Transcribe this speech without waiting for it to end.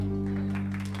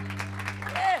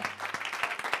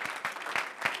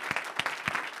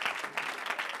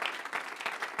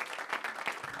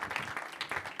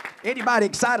Anybody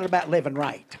excited about living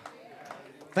right?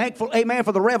 Thankful, amen,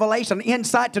 for the revelation,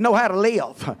 insight to know how to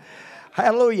live.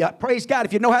 Hallelujah. Praise God.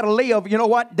 If you know how to live, you know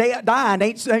what? Dying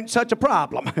ain't such a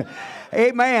problem.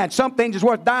 Amen. Some things is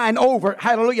worth dying over.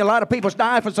 Hallelujah. A lot of people's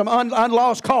dying for some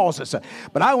unlost causes.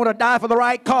 But I want to die for the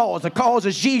right cause. The cause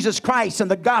is Jesus Christ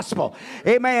and the gospel.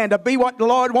 Amen. To be what the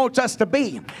Lord wants us to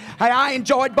be. Hey, I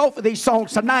enjoyed both of these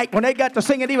songs tonight when they got to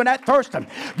sing it, even that first one.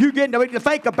 You get to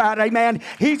think about it. Amen.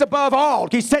 He's above all.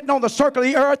 He's sitting on the circle of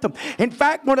the earth. In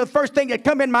fact, one of the first things that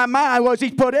come in my mind was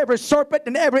He's put every serpent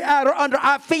and every adder under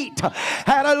our feet.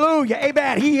 Hallelujah.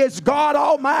 Amen. He is God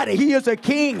Almighty. He is a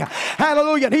king.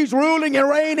 Hallelujah. And He's ruling and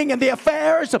reigning in the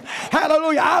affairs.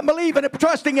 Hallelujah. I'm believing and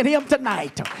trusting in Him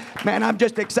tonight. Man, I'm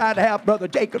just excited to have Brother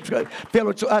Jacob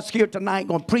Phillips us here tonight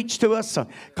going to preach to us.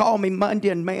 Call me Monday,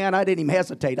 and man, I didn't even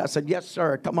hesitate. I said, yes,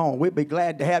 sir. Come on. We'll be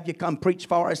glad to have you come preach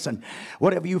for us, and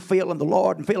whatever you feel in the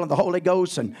Lord and feel in the Holy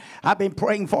Ghost. And I've been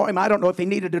praying for him. I don't know if he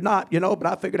needed it or not, but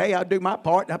I figured, hey, I'll do my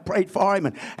part. And I prayed for him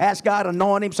and asked God to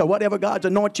anoint him. So whatever God's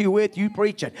anoint you with, you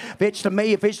preach it. If it's to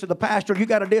me, if it's to the pastor, you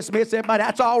got to dismiss everybody.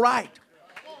 That's all right.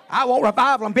 I want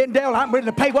revival in Benndale. I'm ready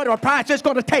to pay whatever price it's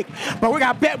going to take. But we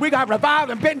got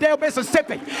revival in Benndale,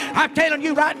 Mississippi. I'm telling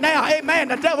you right now, amen,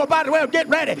 the devil, by the way, get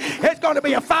ready. It's going to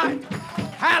be a fight.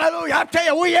 Hallelujah. I tell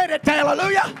you, we in it.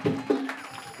 Hallelujah.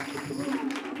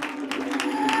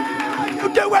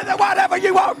 You do with it whatever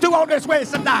you want to on this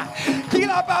Wednesday night.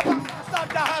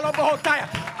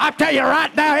 I tell you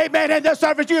right now, amen, in this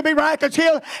service, you'll be miraculous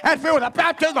healed and filled with the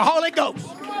baptism of the Holy Ghost.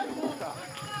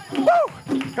 Woo!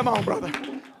 Come on, brother.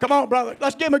 Come on, brother.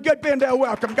 Let's give him a good Benndale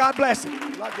welcome. God bless him.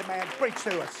 Love you, man. Preach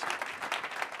to us.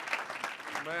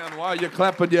 Man, while you're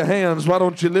clapping your hands, why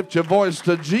don't you lift your voice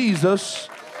to Jesus?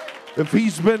 If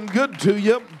He's been good to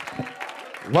you,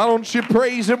 why don't you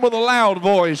praise Him with a loud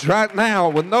voice right now?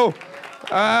 With no,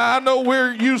 I know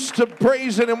we're used to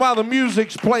praising Him while the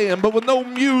music's playing, but with no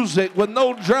music, with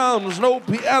no drums, no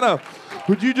piano,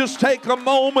 would you just take a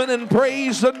moment and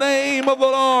praise the name of the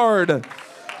Lord?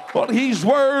 But He's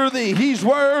worthy, He's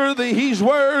worthy, He's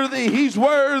worthy, He's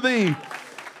worthy.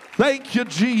 Thank you,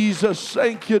 Jesus.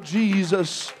 Thank you,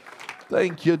 Jesus.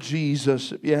 Thank you,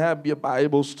 Jesus. If you have your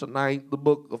Bibles tonight, the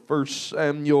book of 1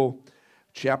 Samuel,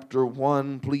 chapter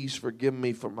 1. Please forgive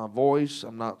me for my voice.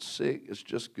 I'm not sick. It's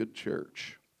just good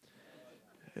church.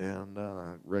 And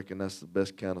I reckon that's the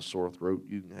best kind of sore throat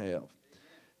you can have.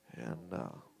 And the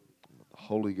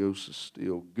Holy Ghost is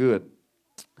still good.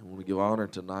 I want to give honor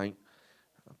tonight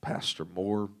Pastor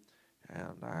Moore,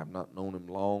 and I have not known him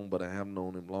long, but I have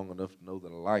known him long enough to know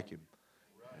that I like him,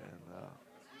 and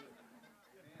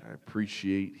I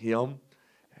appreciate him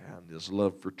and his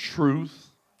love for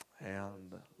truth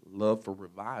and love for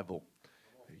revival.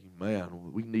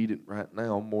 Amen. We need it right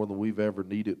now more than we've ever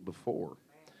needed before.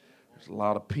 There's a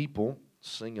lot of people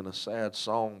singing a sad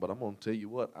song, but I'm going to tell you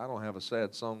what, I don't have a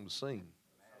sad song to sing.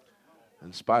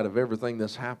 In spite of everything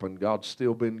that's happened, God's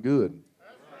still been good.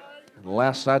 And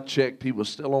last I checked, He was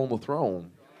still on the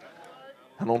throne.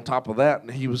 And on top of that,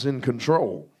 He was in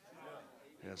control.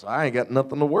 Yes, I ain't got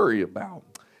nothing to worry about.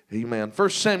 Amen. 1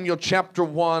 Samuel chapter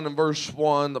 1 and verse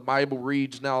 1, the Bible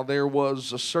reads, Now there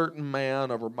was a certain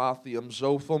man of Ramathaim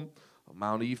Zophim, of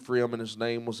Mount Ephraim, and his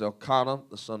name was Elkanah,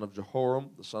 the son of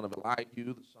Jehoram, the son of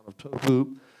Elihu, the son of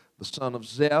Tohu, the son of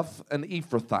Zeph, an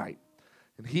Ephrathite.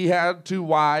 And he had two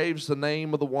wives. The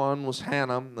name of the one was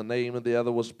Hannah. The name of the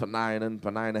other was Peninnah. And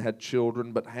Peninnah had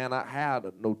children, but Hannah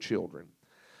had no children.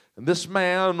 And this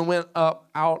man went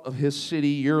up out of his city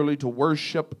yearly to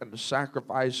worship and to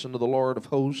sacrifice unto the Lord of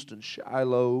hosts in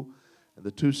Shiloh. And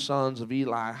the two sons of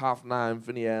Eli, Hophni and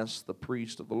Phinehas, the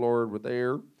priest of the Lord, were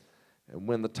there. And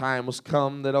when the time was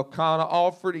come that Elkanah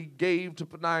offered, he gave to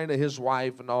Peninnah his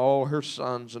wife and all her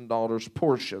sons and daughters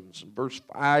portions. In verse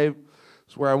 5,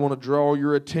 that's where I want to draw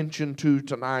your attention to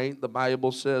tonight. The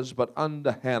Bible says, But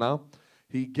unto Hannah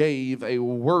he gave a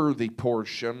worthy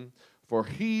portion, for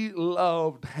he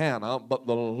loved Hannah, but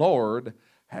the Lord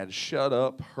had shut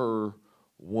up her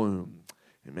womb.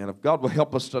 Amen. If God will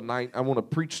help us tonight, I want to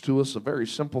preach to us a very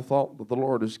simple thought that the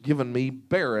Lord has given me,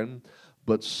 barren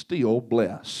but still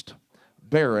blessed.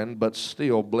 Barren but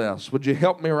still blessed. Would you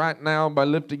help me right now by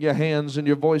lifting your hands and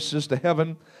your voices to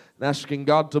heaven? Asking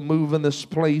God to move in this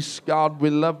place. God, we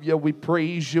love you. We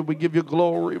praise you. We give you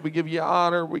glory. We give you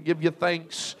honor. We give you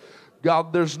thanks.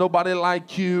 God, there's nobody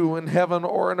like you in heaven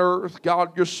or in earth.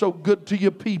 God, you're so good to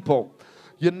your people.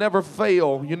 You never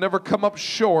fail. You never come up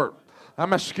short.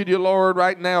 I'm asking you, Lord,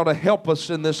 right now to help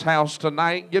us in this house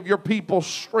tonight. Give your people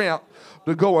strength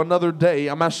to go another day.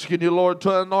 I'm asking you, Lord,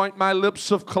 to anoint my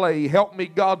lips of clay. Help me,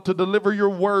 God, to deliver your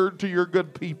word to your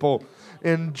good people.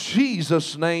 In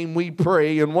Jesus' name we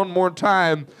pray. And one more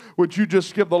time, would you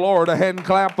just give the Lord a hand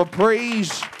clap of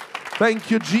praise?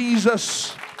 Thank you,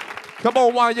 Jesus. Come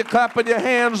on, while you're clapping your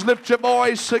hands, lift your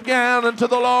voice again unto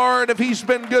the Lord if He's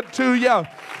been good to you.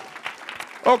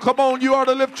 Oh, come on, you ought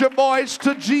to lift your voice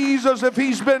to Jesus if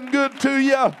He's been good to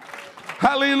you.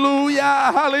 Hallelujah,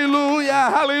 hallelujah,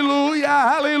 hallelujah,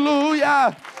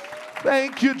 hallelujah.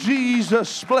 Thank you,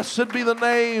 Jesus. Blessed be the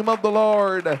name of the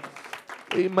Lord.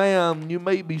 Amen. You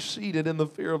may be seated in the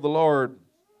fear of the Lord.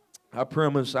 I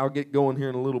promise I'll get going here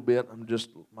in a little bit.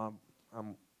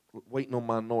 I'm waiting on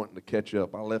my anointing to catch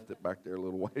up. I left it back there a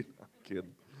little way. I'm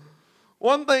kidding.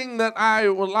 One thing that I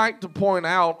would like to point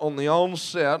out on the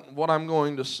onset, what I'm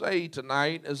going to say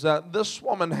tonight, is that this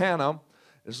woman, Hannah,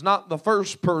 is not the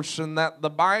first person that the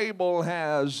Bible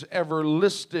has ever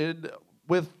listed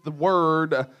with the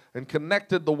word and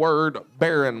connected the word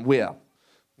barren with.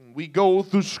 We go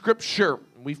through Scripture,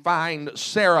 we find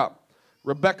Sarah,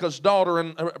 Rebecca's daughter,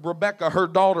 and Rebecca, her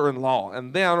daughter-in-law,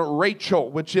 and then Rachel,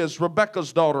 which is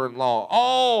Rebecca's daughter-in-law.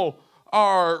 All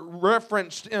are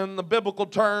referenced in the biblical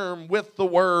term with the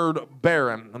word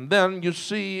barren. And then you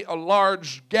see a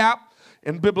large gap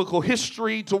in biblical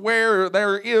history to where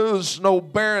there is no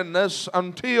barrenness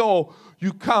until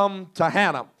you come to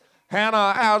Hannah.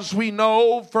 Hannah, as we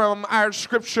know from our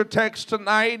scripture text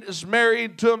tonight, is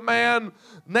married to a man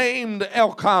named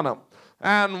Elkanah.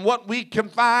 And what we can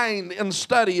find in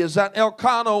study is that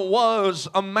Elkanah was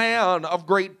a man of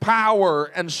great power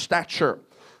and stature.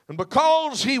 And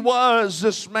because he was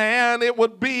this man, it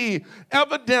would be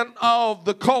evident of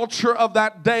the culture of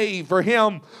that day for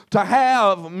him to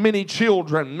have many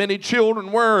children. Many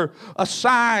children were a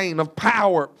sign of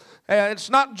power. It's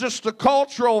not just a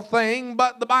cultural thing,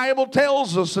 but the Bible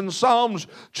tells us in Psalms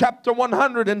chapter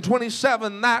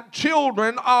 127 that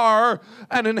children are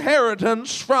an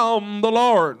inheritance from the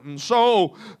Lord. And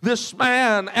so this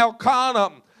man,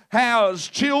 Elkanah, has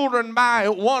children by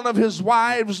one of his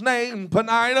wives named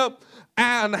Peninnah,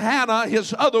 and Hannah,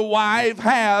 his other wife,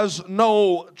 has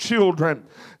no children.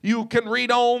 You can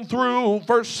read on through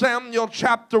 1 Samuel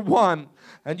chapter 1.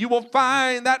 And you will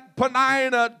find that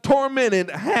Peninnah tormented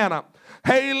Hannah,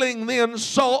 hailing the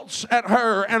insults at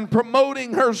her and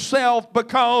promoting herself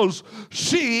because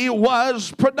she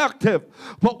was productive.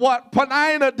 But what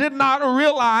Peninnah did not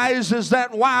realize is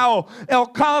that while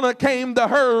Elkanah came to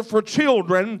her for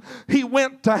children, he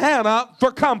went to Hannah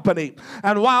for company.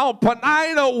 And while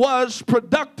Peninnah was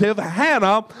productive,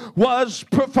 Hannah was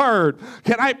preferred.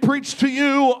 Can I preach to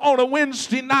you on a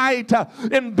Wednesday night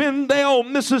in Bendale,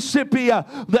 Mississippi,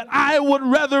 that I would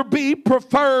rather be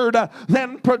preferred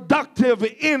than productive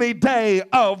any day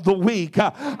of the week.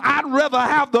 I'd rather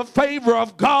have the favor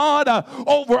of God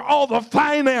over all the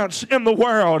finance in the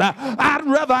world. I'd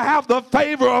rather have the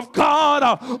favor of God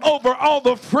over all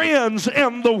the friends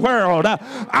in the world.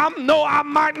 I know I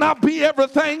might not be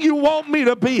everything you want me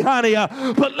to be, honey,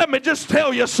 but let me just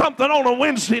tell you something on a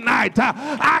Wednesday night.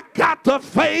 I got the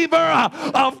favor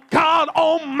of God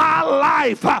on my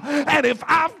life, and if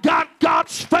I've got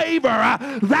God's favor,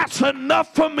 that's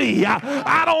enough for me.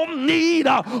 I don't need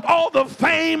all the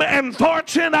fame and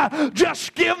fortune.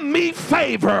 Just give me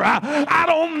favor. I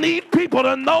don't need people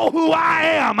to know who I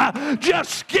am.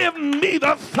 Just give me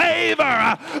the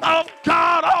favor of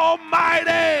God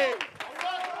Almighty.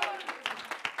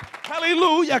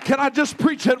 Hallelujah. Can I just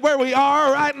preach it where we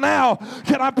are right now?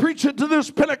 Can I preach it to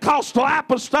this Pentecostal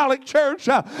Apostolic Church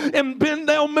in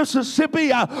Bendale,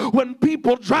 Mississippi? When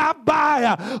people drive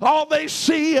by, all they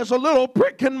see is a little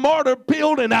brick and mortar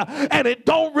building, and it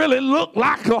don't really look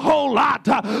like a whole lot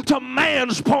to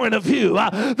man's point of view.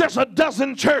 There's a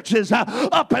dozen churches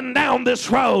up and down this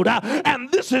road,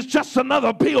 and this is just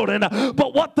another building.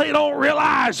 But what they don't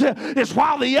realize is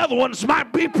while the other ones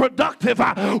might be productive,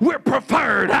 we're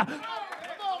preferred.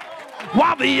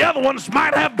 While the other ones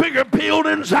might have bigger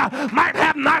buildings, might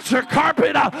have nicer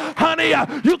carpet, honey,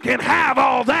 you can have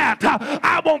all that.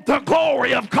 I want the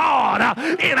glory of God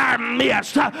in our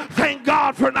midst. Thank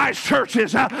God for nice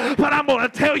churches, but I'm going to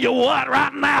tell you what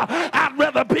right now, I'd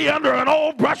rather be under an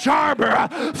old brush arbor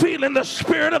feeling the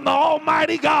Spirit of the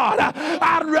Almighty God.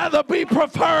 I'd rather be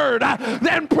preferred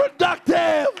than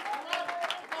productive.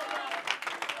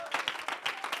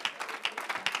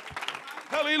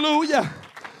 Hallelujah.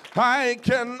 I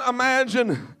can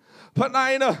imagine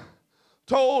Peninnah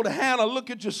told Hannah, look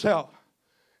at yourself.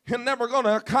 You're never going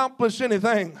to accomplish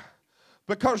anything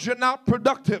because you're not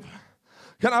productive.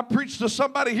 Can I preach to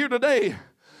somebody here today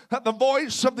that the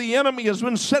voice of the enemy has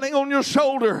been sitting on your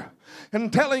shoulder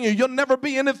and telling you you'll never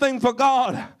be anything for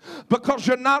God because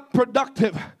you're not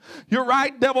productive. You're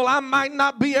right, devil, I might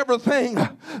not be everything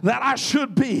that I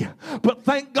should be, but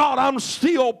thank God I'm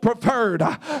still preferred.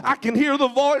 I can hear the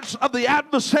voice of the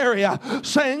adversary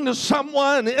saying to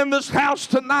someone in this house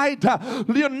tonight,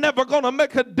 you're never going to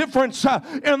make a difference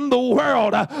in the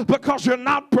world because you're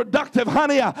not productive.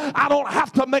 Honey, I don't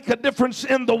have to make a difference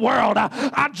in the world.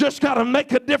 I just got to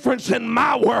make a difference in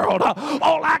my world.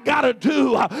 All I got to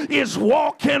do is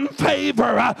walk in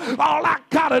favor. All I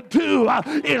got to do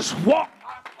is walk.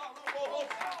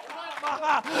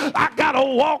 I got to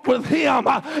walk with him,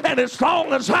 and as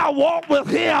long as I walk with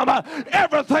him,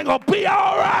 everything will be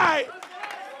all right.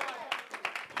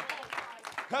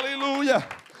 Hallelujah.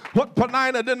 What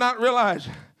Peninnah did not realize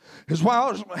is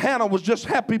while Hannah was just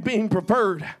happy being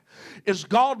preferred, is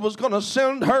God was going to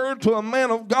send her to a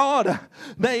man of God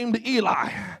named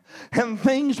Eli. And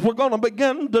things were going to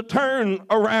begin to turn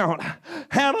around.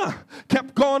 Hannah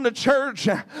kept going to church,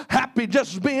 happy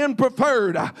just being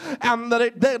preferred. And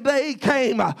the day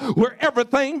came where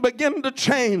everything began to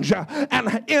change.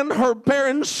 And in her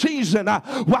barren season,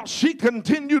 while she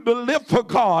continued to live for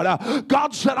God,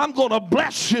 God said, I'm going to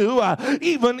bless you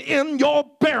even in your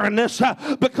barrenness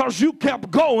because you kept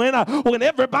going when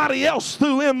everybody else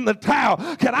threw in the towel.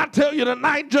 Can I tell you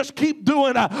tonight, just keep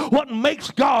doing what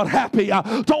makes God happy.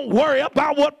 Don't worry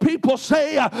about what people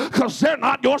say because they're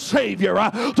not your Savior.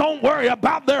 Don't worry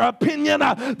about their opinion.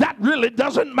 That really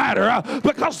doesn't matter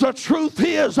because the truth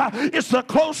is it's the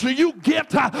closer you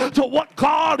get to what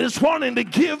God is wanting to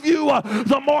give you,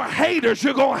 the more haters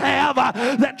you're going to have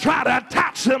that try to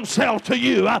attach themselves to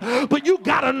you. But you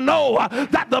got to know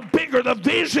that the bigger the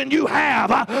vision you have,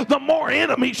 the more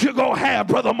enemies you're going to have,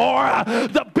 Brother Moore.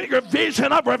 The bigger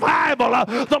vision of revival,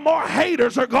 the more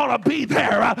haters are going to be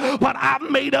there. But I've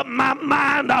made up my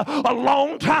mind a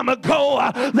long time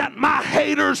ago that my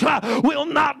haters will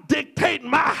not dictate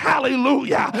my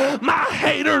hallelujah. My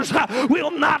haters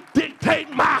will not dictate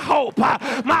my hope.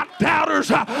 My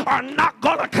doubters are not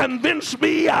going to convince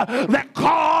me that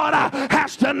God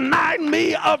has denied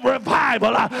me of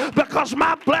revival because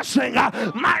my blessing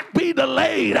might be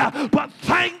delayed, but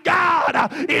thank God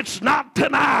it's not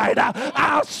denied.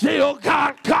 I still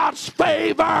got God's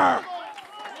favor.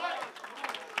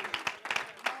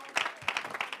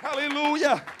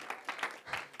 Hallelujah.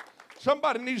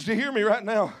 Somebody needs to hear me right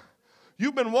now.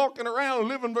 You've been walking around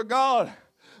living for God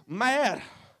mad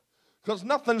because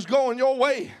nothing's going your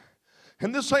way.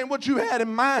 And this ain't what you had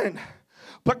in mind.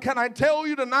 But can I tell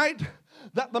you tonight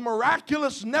that the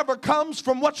miraculous never comes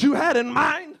from what you had in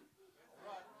mind?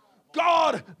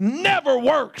 God never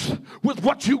works with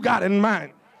what you got in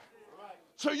mind.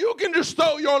 So you can just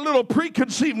throw your little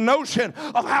preconceived notion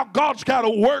of how God's got to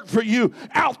work for you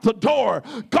out the door.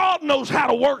 God knows how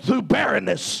to work through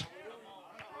barrenness.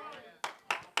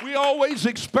 We always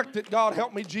expect it. God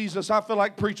help me, Jesus. I feel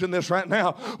like preaching this right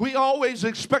now. We always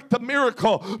expect a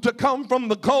miracle to come from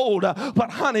the gold.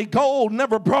 But honey, gold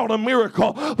never brought a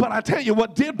miracle. But I tell you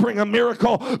what did bring a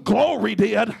miracle. Glory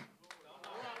did.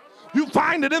 You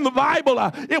find it in the Bible.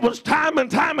 It was time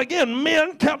and time again.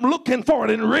 Men kept looking for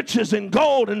it in riches and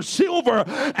gold and silver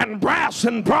and brass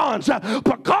and bronze.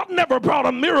 But God never brought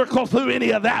a miracle through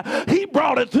any of that. He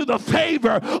brought it through the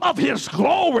favor of his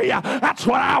glory. That's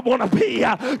what I want to be.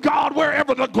 God,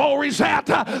 wherever the glory's at,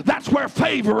 that's where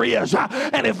favor is.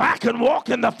 And if I can walk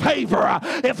in the favor,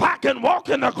 if I can walk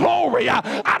in the glory,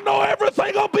 I know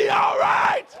everything will be all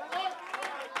right.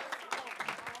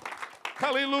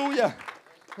 Hallelujah.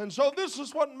 And so this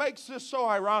is what makes this so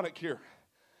ironic here.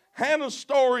 Hannah's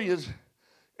story is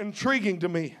intriguing to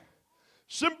me.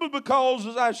 Simply because,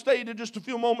 as I stated just a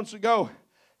few moments ago,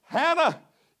 Hannah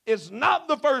is not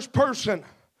the first person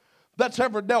that's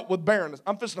ever dealt with barrenness.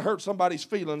 I'm fixing to hurt somebody's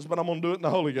feelings, but I'm going to do it in the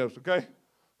Holy Ghost, okay?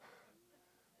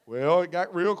 Well, it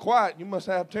got real quiet. You must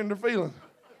have tender feelings.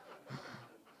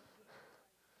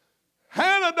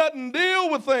 Hannah doesn't deal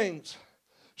with things.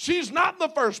 She's not the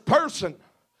first person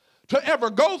to ever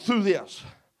go through this.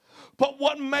 But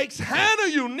what makes Hannah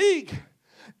unique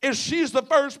is she's the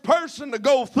first person to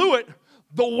go through it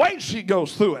the way she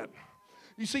goes through it.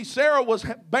 You see, Sarah was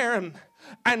barren,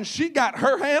 and she got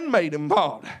her handmaid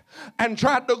involved and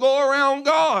tried to go around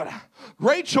God.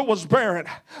 Rachel was barren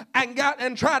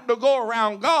and tried to go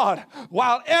around God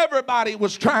while everybody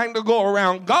was trying to go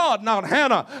around God, not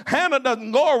Hannah. Hannah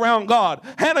doesn't go around God.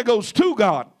 Hannah goes to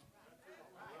God.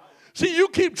 See, you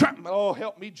keep trying. Oh,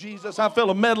 help me, Jesus. I feel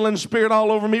a meddling spirit all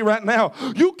over me right now.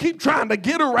 You keep trying to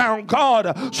get around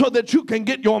God so that you can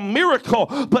get your miracle.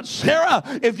 But Sarah,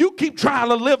 if you keep trying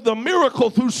to live the miracle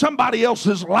through somebody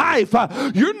else's life,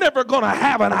 you're never going to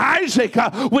have an Isaac,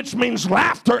 which means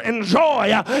laughter and joy.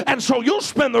 And so you'll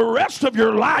spend the rest of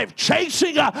your life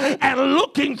chasing and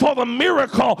looking for the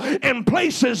miracle in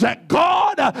places that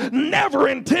God never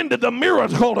intended the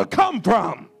miracle to come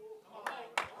from.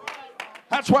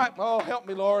 That's why, oh, help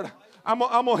me, Lord. I'm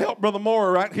going to help Brother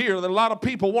Moore right here. That a lot of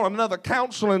people want another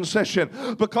counseling session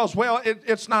because, well,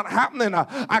 it's not happening.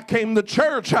 I came to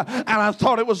church and I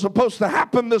thought it was supposed to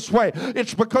happen this way.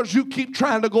 It's because you keep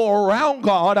trying to go around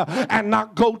God and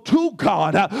not go to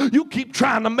God. You keep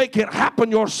trying to make it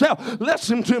happen yourself.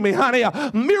 Listen to me, honey.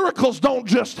 Miracles don't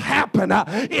just happen.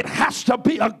 It has to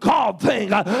be a God thing.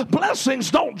 Blessings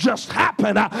don't just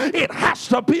happen. It has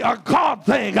to be a God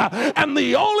thing. And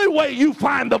the only way you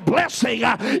find the blessing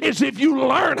is if you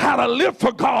learn how to live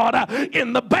for God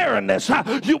in the barrenness.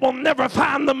 You will never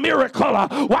find the miracle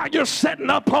while you're sitting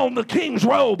up on the king's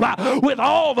robe with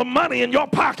all the money in your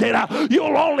pocket.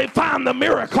 You'll only find the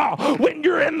miracle when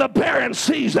you're in the barren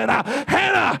season.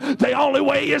 Hannah, the only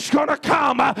way it's going to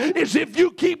come is if you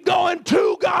keep going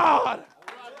to God.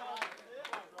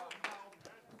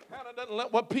 Hannah doesn't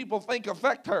let what people think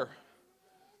affect her.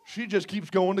 She just keeps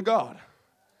going to God.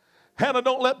 Hannah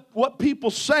don't let what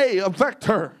people say affect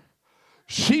her.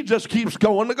 She just keeps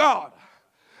going to God.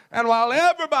 And while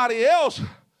everybody else,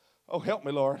 oh, help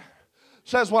me, Lord,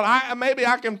 says, well, maybe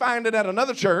I can find it at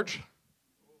another church.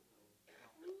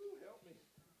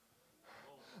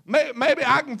 Maybe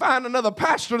I can find another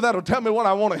pastor that'll tell me what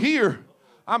I want to hear.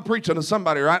 I'm preaching to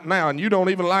somebody right now, and you don't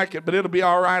even like it, but it'll be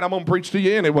all right. I'm going to preach to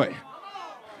you anyway.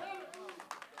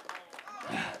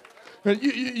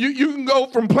 You can go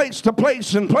from place to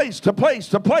place and place to place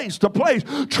to place to place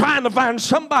trying to find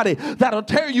somebody that'll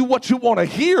tell you what you want to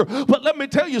hear. But let me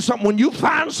tell you something. When you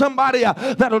find somebody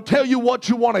that'll tell you what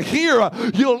you want to hear,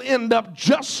 you'll end up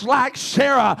just like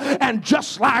Sarah and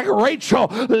just like Rachel,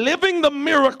 living the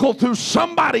miracle through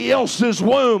somebody else's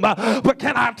womb. But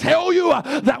can I tell you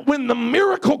that when the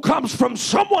miracle comes from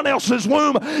someone else's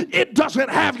womb, it doesn't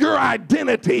have your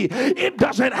identity. It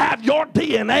doesn't have your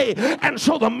DNA. And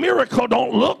so the miracle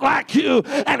don't look like you,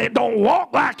 and it don't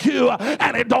walk like you,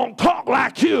 and it don't talk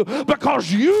like you, because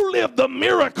you live the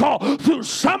miracle through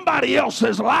somebody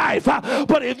else's life.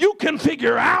 But if you can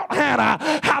figure out,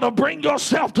 Hannah, how to bring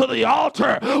yourself to the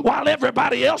altar while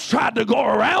everybody else tried to go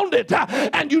around it,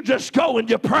 and you just go and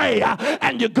you pray,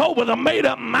 and you go with a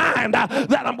made-up mind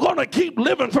that I'm going to keep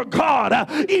living for God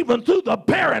even through the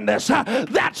barrenness,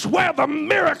 that's where the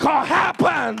miracle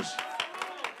happens.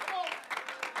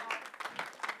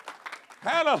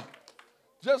 Hannah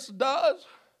just does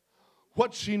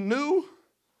what she knew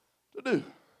to do.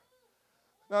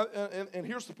 Now, and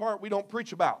here's the part we don't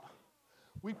preach about.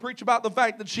 We preach about the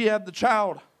fact that she had the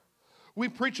child. We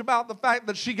preach about the fact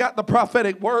that she got the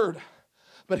prophetic word.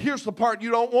 But here's the part you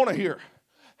don't want to hear.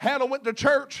 Hannah went to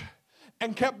church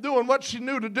and kept doing what she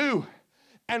knew to do.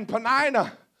 And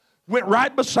Peninnah went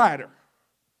right beside her.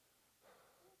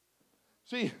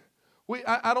 See,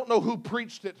 I don't know who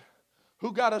preached it,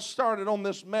 who got us started on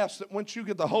this mess that once you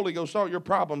get the Holy Ghost, all your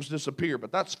problems disappear.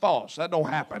 But that's false. That don't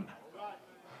happen.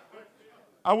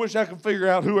 I wish I could figure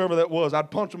out whoever that was.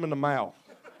 I'd punch them in the mouth.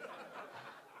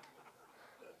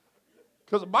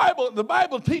 Because the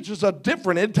Bible teaches us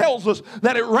different. It tells us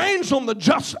that it rains on the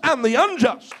just and the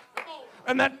unjust.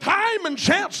 And that time and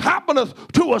chance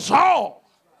happeneth to us all.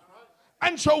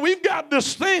 And so we've got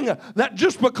this thing that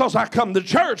just because I come to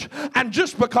church and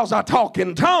just because I talk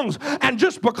in tongues and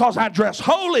just because I dress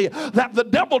holy, that the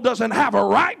devil doesn't have a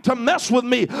right to mess with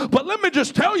me. But let me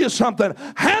just tell you something.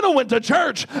 Hannah went to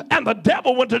church and the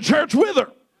devil went to church with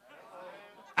her.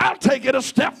 I'll take it a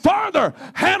step farther.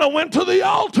 Hannah went to the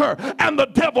altar and the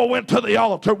devil went to the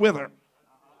altar with her.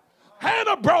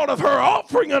 Hannah brought of her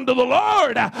offering unto the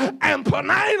Lord, and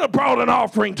Peninnah brought an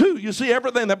offering too. You see,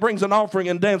 everything that brings an offering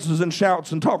and dances and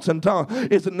shouts and talks in tongues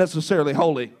isn't necessarily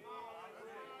holy.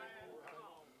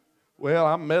 Well,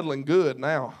 I'm meddling good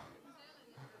now.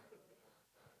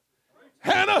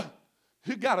 Hannah,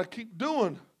 you got to keep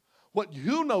doing what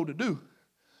you know to do.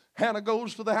 Hannah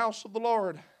goes to the house of the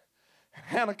Lord.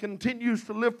 Hannah continues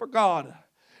to live for God,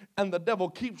 and the devil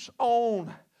keeps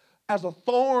on as a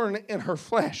thorn in her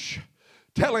flesh,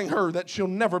 telling her that she'll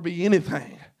never be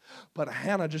anything. But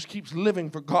Hannah just keeps living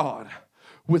for God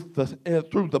with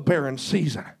through the barren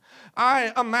season.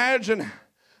 I imagine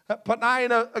that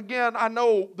Peninnah, again, I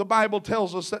know the Bible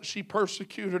tells us that she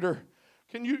persecuted her.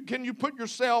 Can you put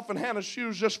yourself in Hannah's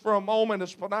shoes just for a moment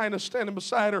as Peninnah's standing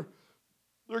beside her?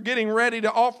 They're getting ready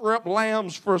to offer up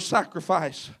lambs for a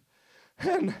sacrifice.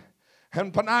 And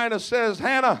Peninnah says,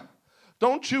 Hannah,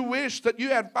 don't you wish that you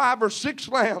had 5 or 6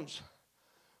 lambs?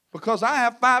 Because I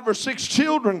have 5 or 6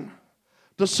 children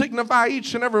to signify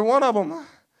each and every one of them.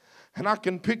 And I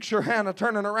can picture Hannah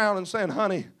turning around and saying,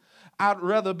 honey, I'd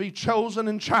rather be chosen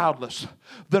and childless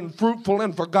than fruitful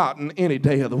and forgotten any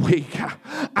day of the week.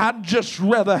 I'd just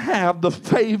rather have the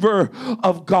favor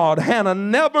of God. Hannah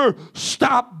never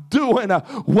stopped doing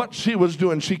what she was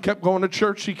doing. She kept going to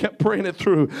church. She kept praying it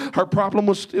through. Her problem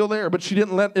was still there, but she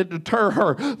didn't let it deter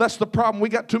her. That's the problem. We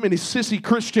got too many sissy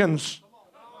Christians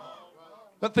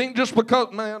that think just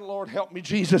because, man, Lord help me,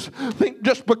 Jesus, think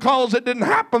just because it didn't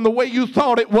happen the way you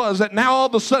thought it was, that now all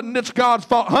of a sudden it's God's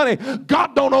fault. Honey,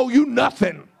 God don't owe you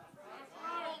nothing.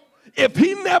 If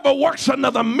he never works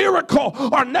another miracle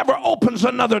or never opens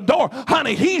another door,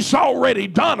 honey, he's already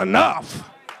done enough.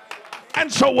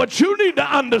 And so what you need to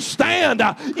understand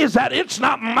is that it's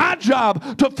not my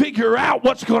job to figure out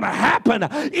what's going to happen.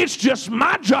 It's just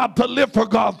my job to live for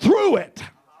God through it.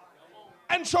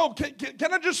 And so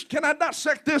can I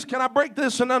dissect this? Can I break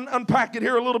this and unpack it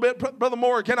here a little bit? Brother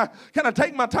Moore, can I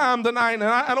take my time tonight? And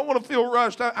I don't want to feel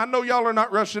rushed. I know y'all are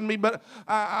not rushing me, but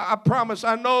I promise,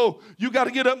 I know you got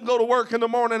to get up and go to work in the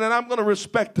morning, and I'm going to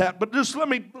respect that. But just let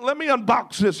me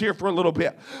unbox this here for a little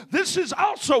bit. This is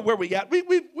also where we got.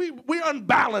 We're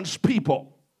unbalanced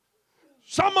people.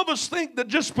 Some of us think that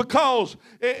just because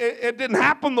it didn't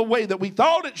happen the way that we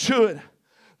thought it should,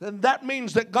 then that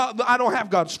means that God, I don't have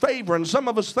God's favor. And some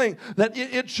of us think that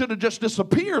it should have just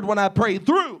disappeared when I prayed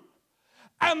through.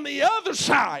 And the other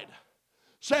side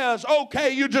says, okay,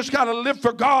 you just got to live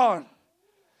for God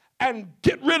and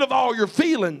get rid of all your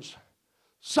feelings.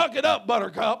 Suck it up,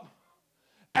 buttercup,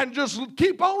 and just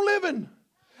keep on living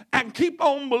and keep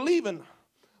on believing.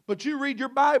 But you read your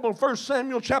Bible, 1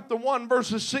 Samuel chapter 1,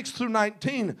 verses 6 through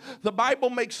 19. The Bible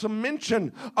makes some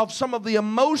mention of some of the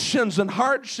emotions and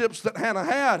hardships that Hannah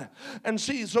had. And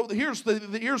see, so here's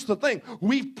the thing.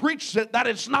 We've preached it that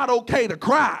it's not okay to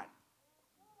cry.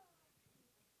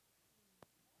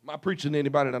 Am I preaching to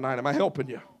anybody tonight? Am I helping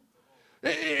you?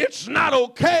 It's not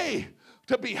okay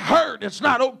to be hurt. It's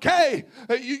not okay.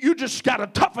 You just got to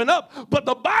toughen up. But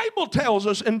the Bible tells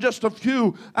us in just a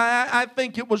few, I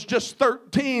think it was just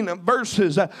 13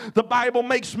 verses, the Bible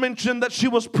makes mention that she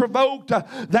was provoked,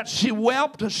 that she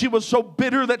wept. She was so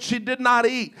bitter that she did not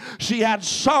eat. She had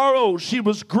sorrow. She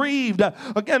was grieved.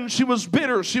 Again, she was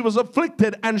bitter. She was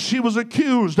afflicted, and she was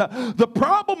accused. The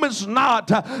problem is not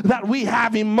that we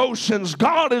have emotions.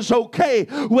 God is okay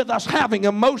with us having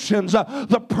emotions.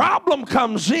 The problem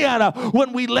comes in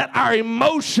when we let our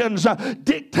emotions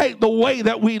dictate the way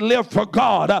that we live for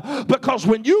God. Because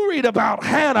when you read about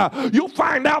Hannah, you'll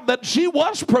find out that she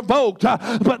was provoked,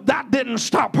 but that didn't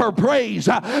stop her praise.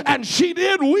 And she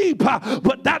did weep,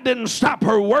 but that didn't stop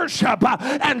her worship.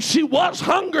 And she was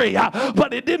hungry,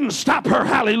 but it didn't stop her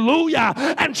hallelujah.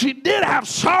 And she did have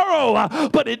sorrow,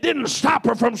 but it didn't stop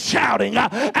her from shouting.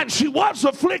 And she was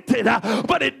afflicted,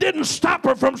 but it didn't stop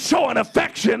her from showing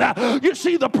affection. You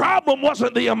see, the problem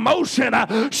wasn't the emotion.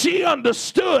 She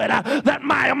understood that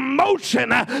my emotion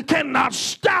cannot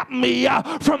stop me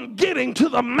from getting to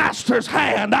the master's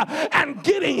hand and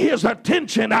getting his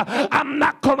attention. I'm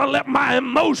not going to let my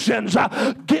emotions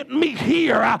get me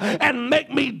here and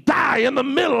make me die in the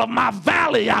middle of my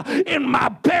valley in my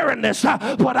barrenness.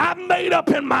 But I've made up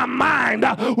in my mind,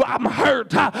 I'm hurt,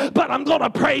 but I'm going to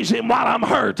praise him while I'm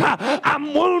hurt.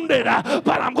 I'm wounded,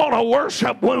 but I'm going to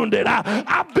worship wounded.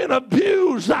 I've been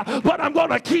abused, but I'm going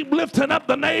to keep lifting up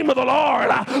the name of the Lord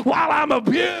while I'm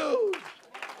abused.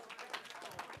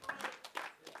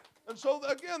 And so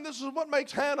again, this is what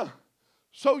makes Hannah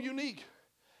so unique.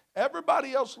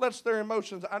 Everybody else lets their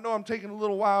emotions. I know I'm taking a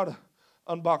little while to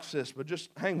unbox this, but just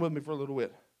hang with me for a little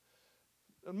bit.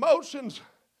 Emotions,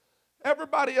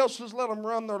 everybody else has let them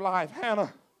run their life.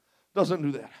 Hannah doesn't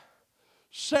do that.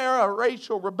 Sarah,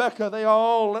 Rachel, Rebecca, they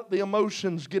all let the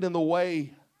emotions get in the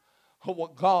way of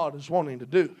what God is wanting to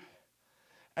do.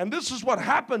 And this is what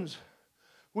happens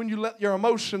when you let your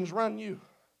emotions run you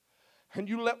and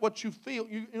you let what you feel.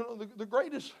 You know, the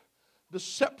greatest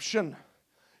deception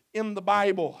in the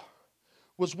Bible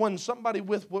was when somebody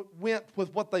went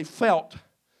with what they felt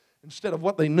instead of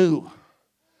what they knew.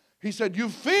 He said, you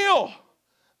feel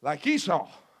like Esau,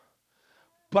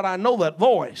 but I know that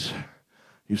voice.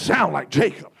 You sound like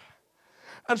Jacob.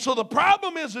 And so the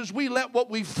problem is we let what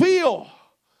we feel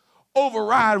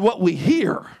override what we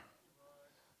hear.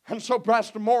 And so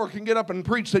Pastor Moore can get up and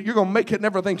preach that you're going to make it and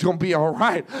everything's going to be all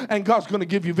right. And God's going to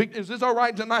give you victory. Is this all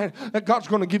right tonight? That God's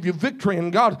going to give you victory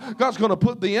and God's going to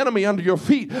put the enemy under your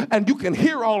feet. And you can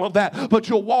hear all of that. But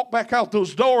you'll walk back out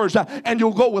those doors and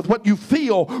you'll go with what you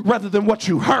feel rather than what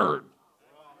you heard.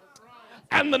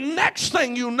 And the next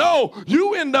thing you know,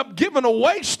 you end up giving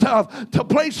away stuff to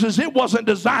places it wasn't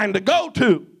designed to go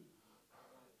to.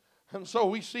 And so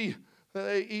we see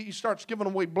he starts giving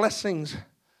away blessings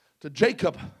to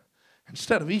Jacob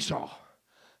instead of Esau.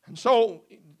 And so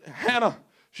Hannah,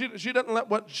 she doesn't let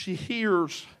what she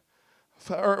hears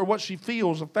or what she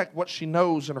feels affect what she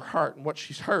knows in her heart and what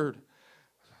she's heard.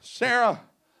 Sarah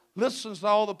listens to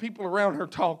all the people around her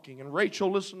talking, and Rachel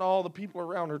listens to all the people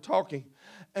around her talking,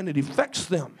 and it affects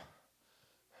them.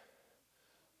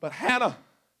 But Hannah,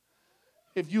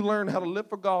 if you learn how to live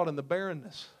for God in the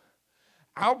barrenness,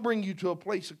 I'll bring you to a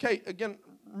place. Okay, again,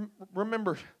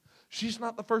 remember, she's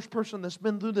not the first person that's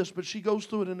been through this, but she goes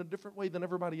through it in a different way than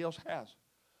everybody else has.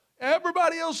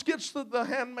 Everybody else gets the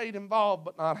handmaid involved,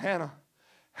 but not Hannah.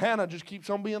 Hannah just keeps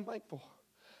on being thankful.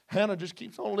 Hannah just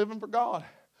keeps on living for God.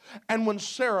 And when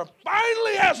Sarah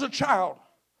finally has a child,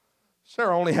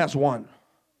 Sarah only has one.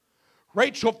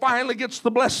 Rachel finally gets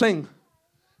the blessing,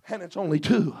 and it's only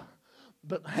two.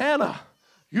 But Hannah,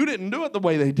 you didn't do it the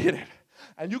way they did it.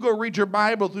 And you go read your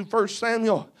Bible through 1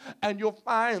 Samuel, and you'll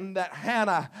find that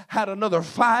Hannah had another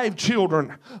 5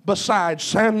 children besides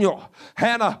Samuel.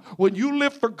 Hannah, when you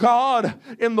live for God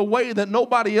in the way that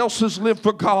nobody else has lived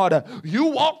for God, you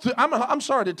walk through. I'm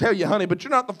sorry to tell you, honey, but you're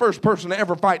not the first person to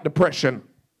ever fight depression.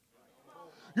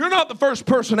 You're not the first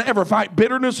person to ever fight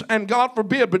bitterness, and God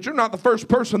forbid, but you're not the first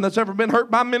person that's ever been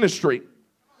hurt by ministry.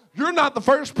 You're not the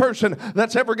first person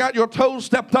that's ever got your toes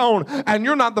stepped on, and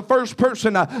you're not the first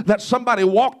person that somebody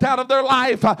walked out of their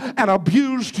life and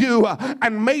abused you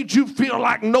and made you feel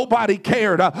like nobody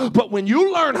cared. But when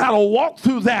you learn how to walk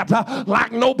through that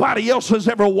like nobody else has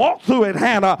ever walked through it,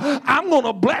 Hannah, I'm going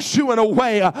to bless you in a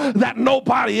way that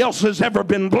nobody else has ever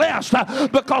been blessed.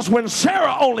 Because when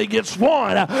Sarah only gets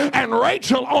 1 and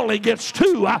Rachel only gets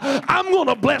 2, I'm going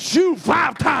to bless you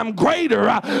 5 times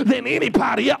greater than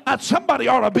anybody else. Somebody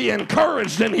ought to be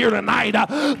encouraged in here tonight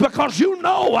because you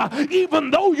know even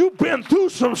though you've been through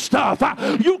some stuff,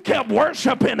 you kept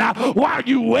worshiping while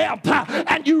you wept,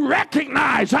 and you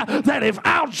recognize that if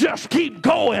I'll just keep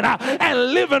going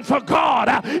and living for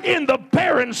God in the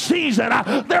barren season,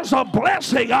 there's a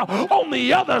blessing on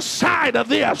the other side of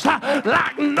this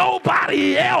like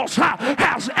nobody else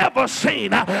has ever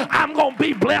seen. I'm going to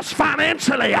be blessed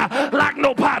financially like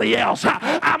nobody else.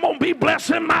 I'm going to be blessed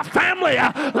in my family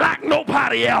like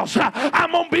nobody else.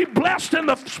 I'm going to be blessed in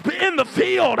the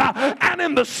field and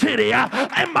in the city,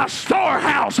 in my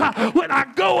storehouse, when I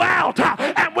go out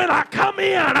and when I come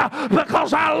in,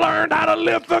 because I learned how to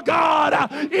live for God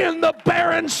in the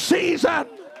barren season.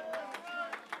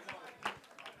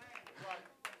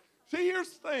 See,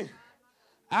 here's the thing.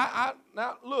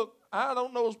 Now, look, I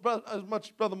don't know as much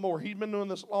as Brother Moore. He's been doing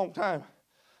this a long time.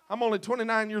 I'm only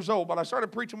 29 years old, but I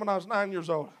started preaching when I was 9 years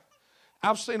old.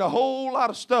 I've seen a whole lot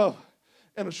of stuff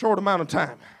in a short amount of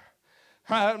time.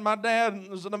 My dad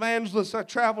was an evangelist. I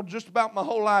traveled just about my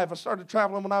whole life. I started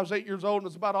traveling when I was 8 years old, and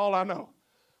it's about all I know.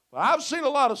 But I've seen a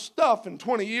lot of stuff in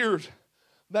 20 years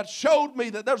that showed me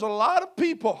that there's a lot of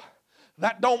people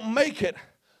that don't make it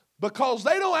because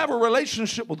they don't have a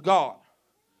relationship with God.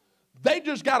 They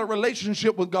just got a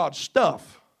relationship with God's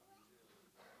stuff.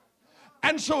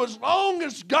 And so as long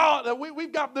as God,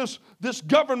 we've got this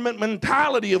government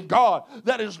mentality of God,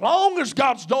 that as long as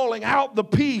God's doling out the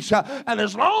peace, and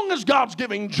as long as God's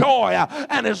giving joy,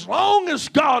 and as long as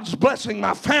God's blessing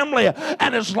my family,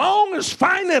 and as long as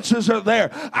finances are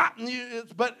there,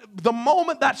 but the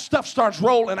moment that stuff starts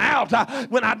rolling out,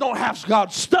 when I don't have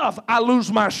God's stuff, I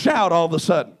lose my shout all of a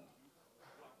sudden.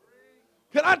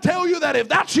 Can I tell you that if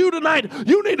that's you tonight,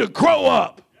 you need to grow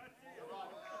up?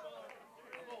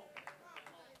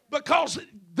 Because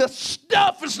the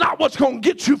stuff is not what's going to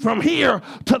get you from here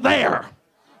to there.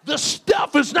 The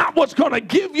stuff is not what's going to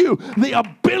give you the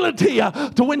ability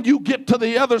to when you get to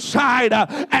the other side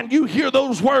and you hear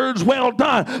those words, well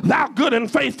done, thou good and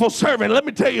faithful servant. Let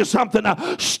me tell you something.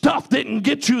 Stuff didn't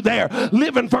get you there.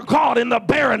 Living for God in the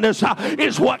barrenness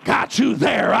is what got you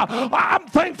there. I'm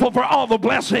thankful for all the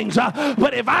blessings,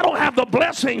 but if I don't have the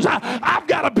blessings, I've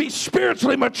got to be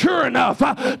spiritually mature enough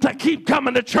to keep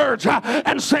coming to church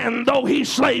and saying, though he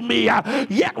slay me,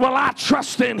 yet will I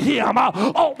trust in him.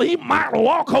 Oh, he might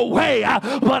walk away,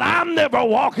 but I'm never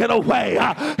walking away.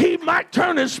 He might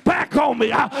turn his back on me,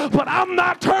 but I'm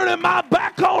not turning my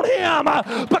back on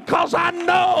him because I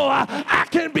know I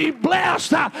can be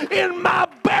blessed in my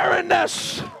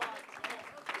barrenness.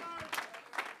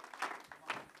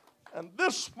 And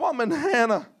this woman,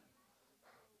 Hannah,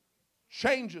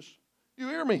 changes. You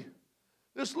hear me?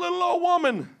 This little old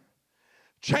woman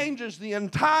changes the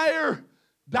entire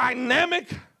dynamic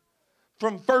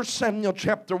from 1 Samuel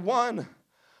chapter 1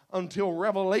 until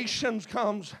Revelations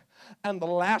comes and the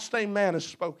last amen is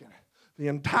spoken. The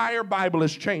entire Bible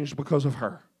is changed because of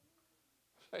her.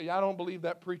 Hey, I don't believe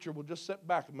that preacher will just sit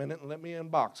back a minute and let me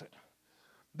unbox it.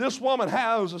 This woman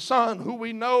has a son who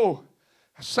we know,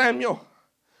 Samuel,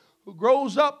 who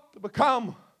grows up to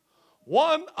become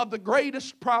one of the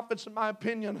greatest prophets, in my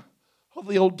opinion, of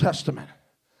the Old Testament.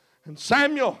 And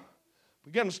Samuel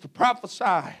begins to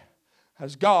prophesy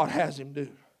as God has him do.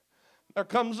 There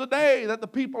comes a day that the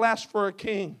people ask for a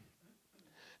king,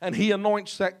 and he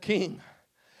anoints that king.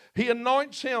 He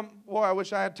anoints him. Boy, I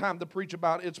wish I had time to preach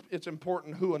about it. It's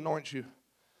important who anoints you.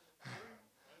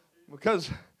 Because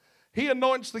he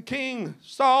anoints the king,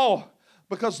 Saul,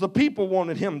 because the people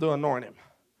wanted him to anoint him.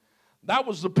 That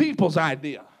was the people's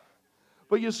idea.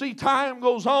 But you see, time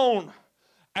goes on,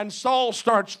 and Saul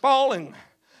starts falling,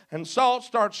 and Saul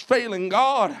starts failing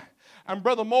God. And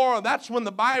Brother Moore, that's when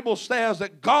the Bible says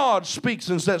that God speaks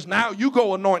and says, now you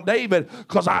go anoint David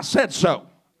because I said so.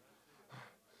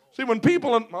 See, when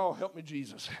people, oh, help me,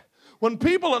 Jesus. When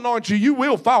people anoint you, you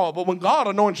will fall. But when God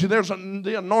anoints you,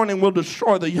 the anointing will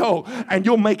destroy the yoke, and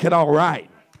you'll make it all right.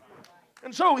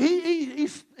 And so he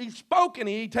spoke, and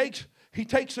he takes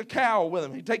a cow with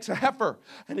him. He takes a heifer,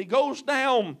 and he goes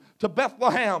down to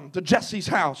Bethlehem, to Jesse's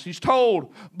house. He's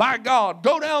told by God,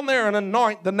 go down there and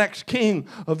anoint the next king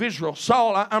of Israel.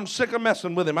 Saul, I'm sick of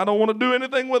messing with him. I don't want to do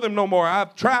anything with him no more.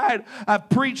 I've tried, I've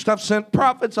preached, I've sent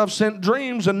prophets, I've sent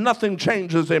dreams, and nothing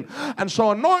changes him. And so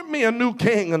anoint me a new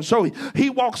king. And so he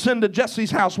walks into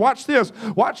Jesse's house. Watch this.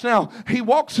 Watch now. He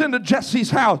walks into Jesse's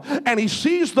house, and he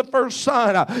sees the first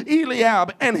son,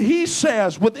 Eliab, and he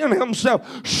says within himself,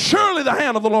 surely the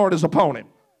hand of the Lord is upon him.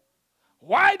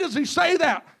 Why does he say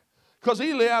that? Because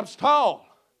Eliab's tall.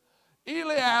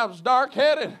 Eliab's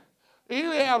dark-headed.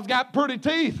 Eliab's got pretty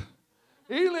teeth.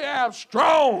 Eliab's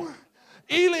strong.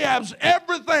 Eliab's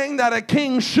everything that a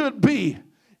king should be.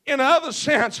 In another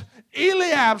sense,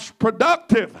 Eliab's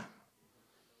productive.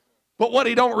 But what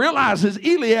he don't realize is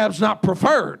Eliab's not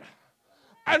preferred.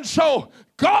 And so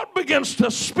God begins to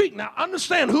speak. Now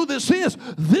understand who this is.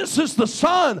 This is the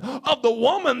son of the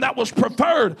woman that was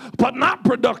preferred but not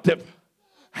productive.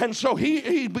 And so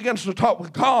he begins to talk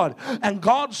with God. And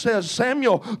God says,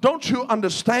 Samuel, don't you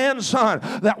understand, son,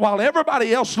 that while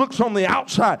everybody else looks on the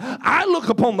outside, I look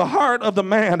upon the heart of the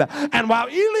man. And while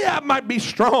Eliab might be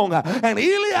strong and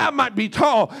Eliab might be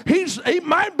tall, he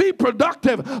might be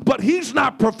productive, but he's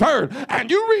not preferred. And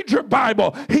you read your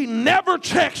Bible, he never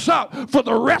checks up for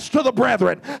the rest of the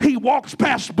brethren. He walks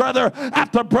past brother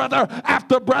after brother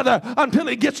after brother until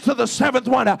he gets to the seventh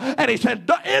one. And he said,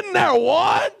 isn't there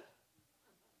one?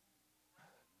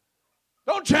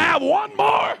 Don't you have one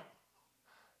more?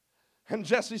 And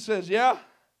Jesse says, yeah,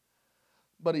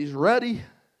 but he's ready.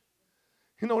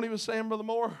 You know what he was saying, Brother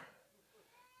Moore?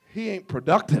 He ain't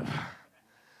productive.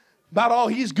 About all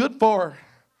he's good for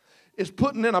is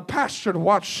putting in a pasture to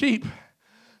watch sheep.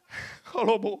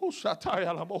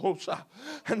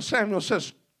 And Samuel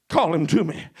says, call him to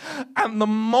me. And the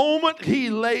moment he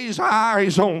lays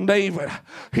eyes on David,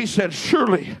 he said,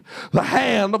 surely the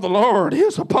hand of the Lord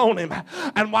is upon him.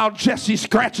 And while Jesse's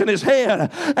scratching his head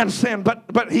and saying,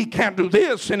 but he can't do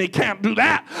this and he can't do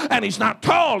that, and he's not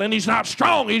tall and he's not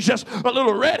strong, he's just a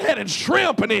little red-headed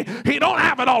shrimp, and he don't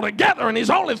have it all together, and he's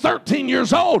only 13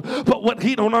 years old. But what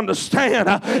he don't understand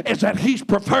is that he's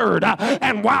preferred.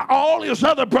 And while all his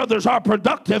other brothers are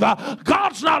productive,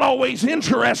 God's not always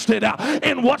interested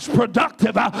in what's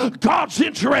productive. God's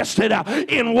interested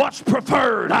in what's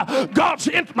preferred. God's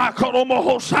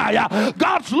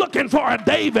looking for a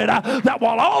David that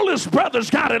while all his brothers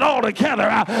got it all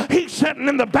together, he's sitting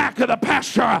in the back of the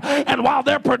pasture, and while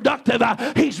they're productive,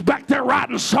 he's back there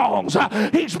writing songs.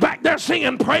 He's back there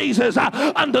singing praises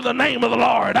under the name of the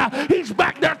Lord. He's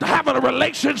back there having a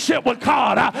relationship with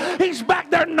God. He's back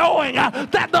there knowing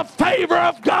that the favor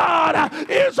of God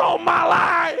is on my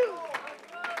life.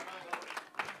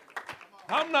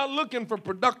 I'm not looking for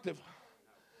productive.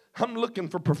 I'm looking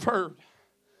for preferred.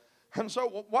 And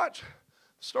so watch, the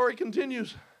story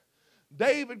continues.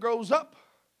 David grows up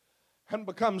and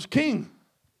becomes king.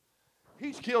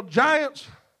 He's killed giants.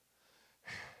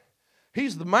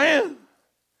 He's the man.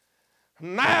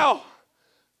 Now,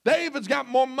 David's got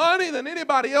more money than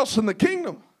anybody else in the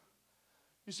kingdom.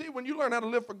 You see, when you learn how to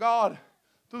live for God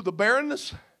through the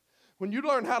barrenness, when you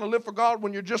learn how to live for God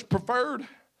when you're just preferred,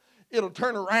 it'll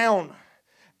turn around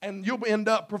and you'll end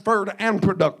up preferred and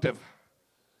productive.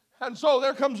 And so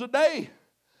there comes a day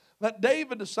that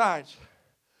David decides,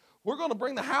 we're going to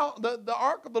bring the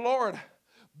ark of the Lord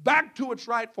back to its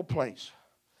rightful place.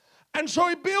 And so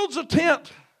he builds a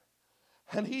tent,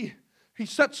 and he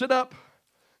sets it up,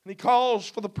 and he calls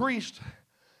for the priest,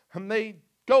 and they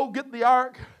go get the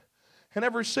ark, and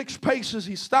every 6 paces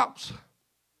he stops,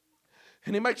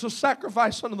 and he makes a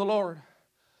sacrifice unto the Lord.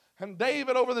 And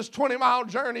David, over this 20-mile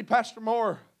journey, Pastor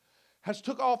Moore, has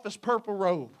took off his purple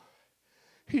robe.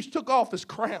 He's took off his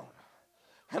crown.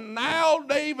 And now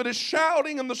David is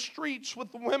shouting in the streets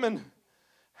with the women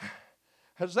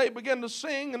as they begin to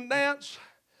sing and dance.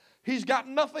 He's got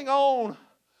nothing on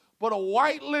but a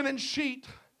white linen sheet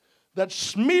that's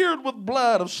smeared with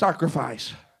blood of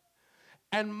sacrifice.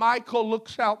 And Michal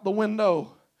looks out the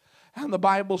window, and the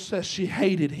Bible says she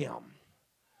hated him.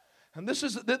 And this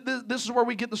is where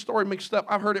we get the story mixed up.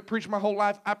 I've heard it preached my whole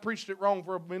life. I preached it wrong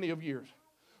for many of years.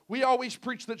 We always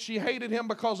preach that she hated him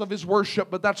because of his worship,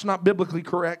 but that's not biblically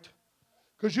correct.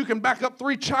 Because you can back up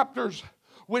 3 chapters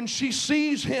when she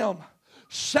sees him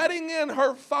sitting in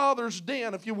her father's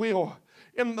den, if you will,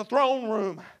 in the throne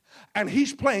room, and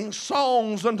he's playing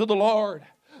songs unto the Lord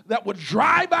that would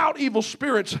drive out evil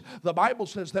spirits. The Bible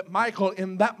says that Michal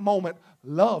in that moment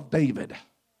loved David.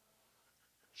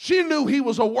 She knew he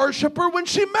was a worshiper when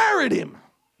she married him.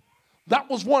 That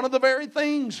was one of the very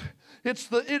things. It's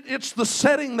the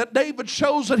setting that David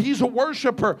shows that he's a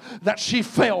worshiper that she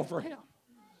fell for him.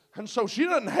 And so she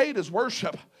doesn't hate his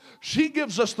worship. She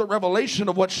gives us the revelation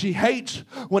of what she hates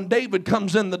when David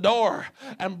comes in the door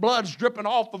and blood's dripping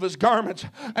off of his garments,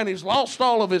 and he's lost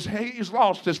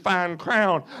his fine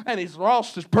crown, and he's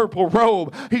lost his purple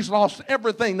robe. He's lost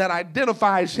everything that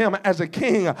identifies him as a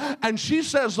king. And she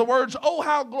says the words, "Oh,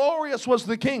 how glorious was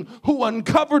the king who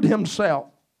uncovered himself."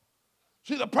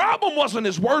 See, the problem wasn't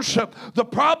his worship. The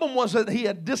problem was that he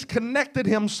had disconnected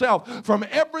himself from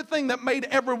everything that made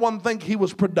everyone think he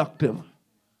was productive.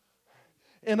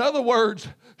 In other words,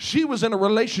 she was in a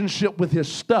relationship with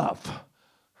his stuff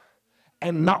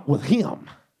and not with him.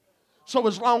 So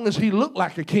as long as he looked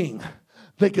like a king,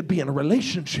 they could be in a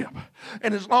relationship.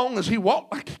 And as long as he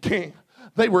walked like a king,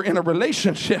 they were in a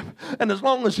relationship. And as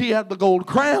long as he had the gold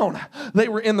crown, they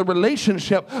were in the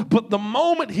relationship. But the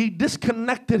moment he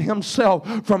disconnected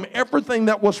himself from everything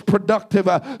that was productive,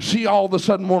 she all of a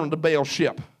sudden wanted to bail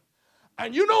ship.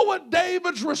 And you know what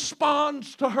David's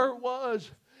response to her was?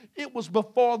 It was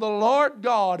before the Lord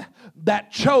God that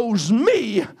chose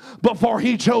me before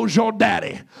he chose your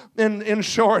daddy. In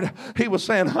short, he was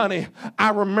saying, honey,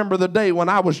 I remember the day when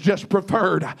I was just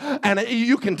preferred. And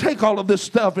you can take all of this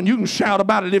stuff and you can shout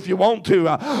about it if you want to.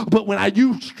 But when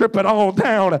you strip it all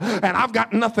down and I've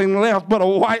got nothing left but a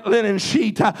white linen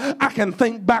sheet, I can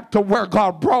think back to where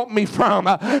God brought me from.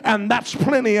 And that's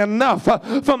plenty enough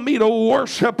for me to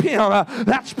worship him.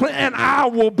 And I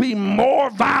will be more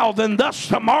vile than thus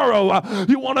tomorrow.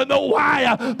 You want to know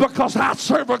why? Because I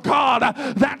serve a God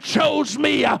that chose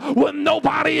me when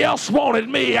nobody else wanted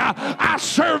me. I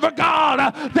serve a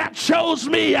God that chose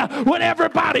me when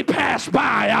everybody passed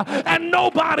by and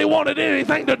nobody wanted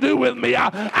anything to do with me.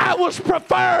 I was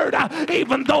preferred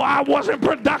even though I wasn't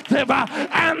productive,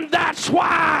 and that's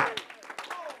why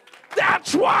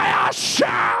I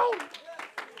shout.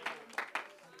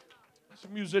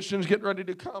 Some musicians get ready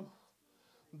to come.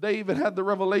 David had the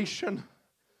revelation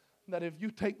that if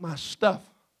you take my stuff,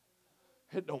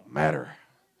 it don't matter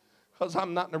because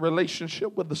I'm not in a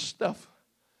relationship with the stuff.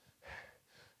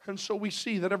 And so we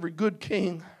see that every good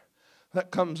king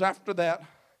that comes after that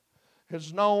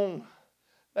is known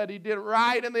that he did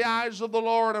right in the eyes of the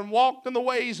Lord and walked in the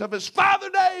ways of his father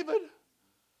David,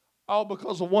 all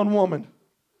because of one woman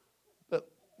that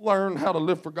learned how to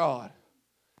live for God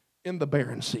in the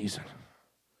barren season.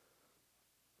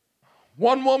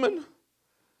 One woman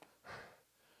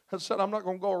and said, I'm not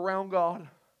going to go around God.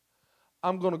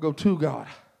 I'm going to go to God.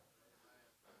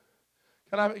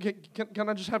 Can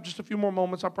I just have just a few more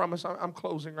moments? I promise I'm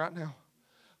closing right now.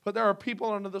 But there are people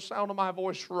under the sound of my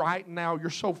voice right now. You're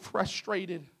so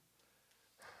frustrated.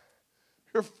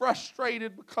 You're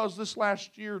frustrated because this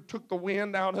last year took the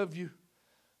wind out of you.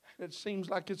 And it seems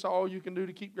like it's all you can do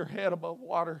to keep your head above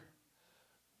water.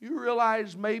 You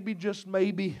realize maybe, just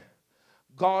maybe,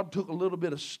 God took a little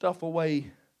bit of stuff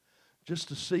away just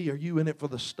to see, are you in it for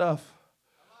the stuff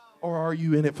or are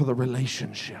you in it for the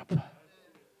relationship?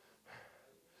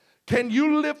 Can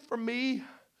you live for me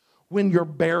when you're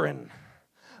barren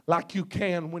like you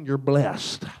can when you're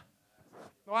blessed?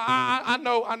 I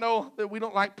know that we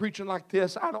don't like preaching like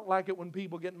this. I don't like it when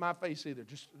people get in my face either.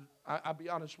 I'll be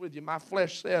honest with you. My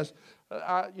flesh says,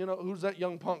 who's that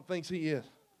young punk thinks he is?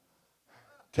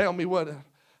 Tell me what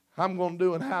I'm going to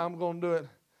do and how I'm going to do it.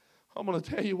 I'm going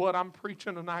to tell you what, I'm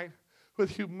preaching tonight with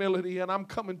humility, and I'm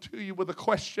coming to you with a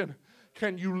question.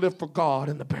 Can you live for God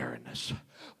in the barrenness?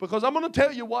 Because I'm going to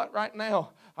tell you what right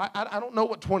now. I don't know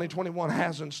what 2021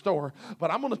 has in store,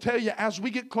 but I'm going to tell you, as we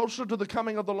get closer to the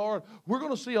coming of the Lord, we're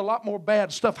going to see a lot more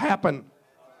bad stuff happen.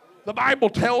 The Bible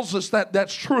tells us that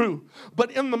that's true. But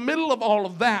in the middle of all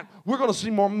of that, we're going to see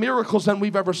more miracles than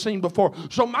we've ever seen before.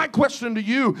 So my question to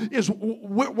you is,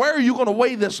 where are you going to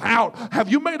weigh this out? Have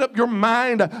you made up your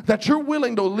mind that you're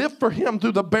willing to live for Him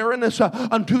through the barrenness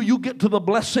until you get to the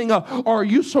blessing? Or are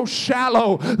you so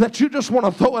shallow that you just want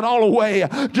to throw it all away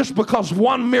just because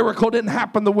one miracle didn't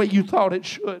happen the way you thought it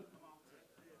should?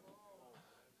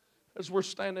 As we're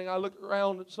standing, I look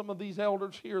around at some of these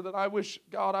elders here that I wish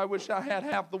I had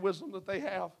half the wisdom that they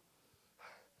have.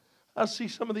 I see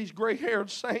some of these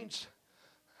gray-haired saints.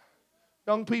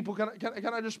 Young people, can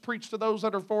I just preach to those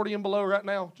that are 40 and below right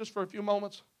now, just for a few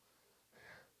moments?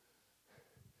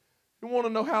 You want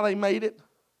to know how they made it?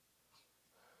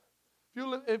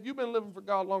 If you've been living for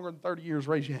God longer than 30 years,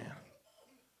 raise your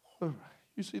hand.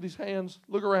 You see these hands?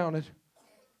 Look around it.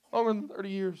 Longer than 30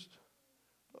 years.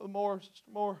 Brother Moore, Sister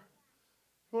Moore.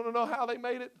 You want to know how they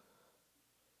made it?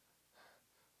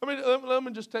 Let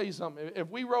me just tell you something. If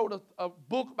we wrote a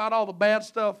book about all the bad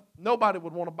stuff, nobody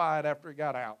would want to buy it after it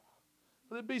got out.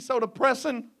 It'd be so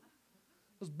depressing.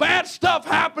 Because bad stuff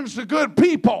happens to good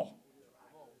people.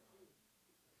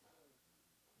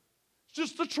 It's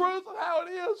just the truth of how it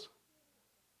is.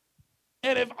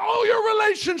 And if all your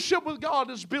relationship with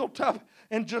God is built up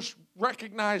and just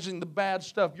recognizing the bad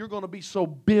stuff, you're going to be so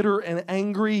bitter and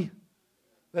angry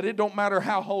that it don't matter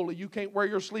how holy. You can't wear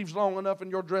your sleeves long enough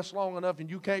and your dress long enough, and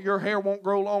your hair won't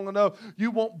grow long enough. You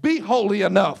won't be holy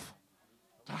enough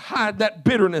to hide that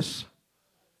bitterness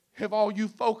if all you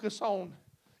focus on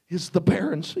is the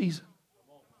barren season.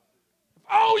 If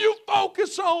all you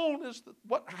focus on is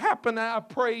what happened, I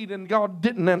prayed and God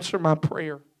didn't answer my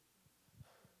prayer.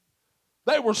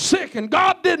 They were sick and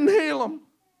God didn't heal them.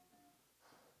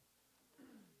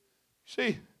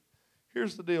 See,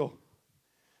 here's the deal.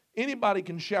 Anybody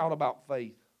can shout about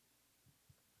faith,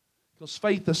 because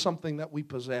faith is something that we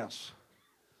possess.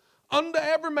 Unto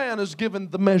every man is given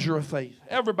the measure of faith.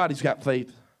 Everybody's got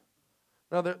faith.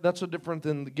 Now, that's a different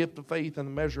than the gift of faith and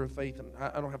the measure of faith, and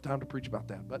I don't have time to preach about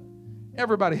that, but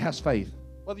everybody has faith,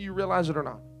 whether you realize it or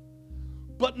not.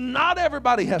 But not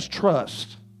everybody has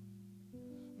trust.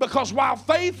 Because while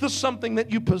faith is something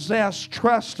that you possess,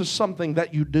 trust is something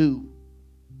that you do.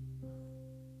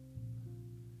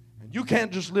 You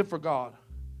can't just live for God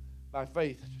by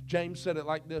faith. James said it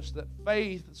like this, that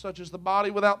faith, such as the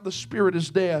body without the spirit is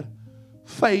dead,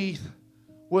 faith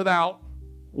without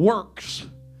works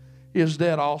is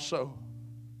dead also.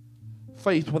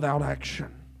 Faith without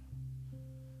action.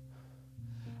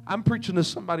 I'm preaching to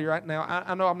somebody right now.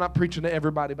 I know I'm not preaching to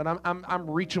everybody, but I'm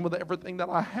reaching with everything that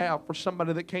I have for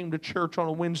somebody that came to church on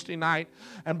a Wednesday night,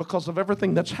 and because of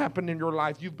everything that's happened in your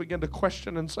life, you've begun to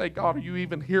question and say, God, are you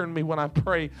even hearing me when I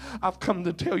pray? I've come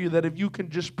to tell you that if you can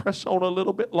just press on a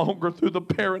little bit longer through the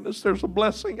barrenness, there's a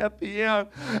blessing at the end.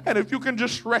 And if you can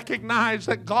just recognize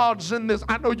that God's in this,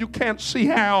 I know you can't see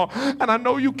how, and I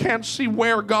know you can't see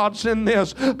where God's in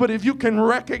this, but if you can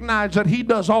recognize that He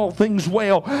does all things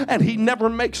well, and He never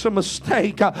makes a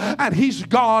mistake, and He's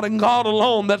God and God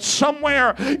alone, that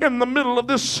somewhere in the middle of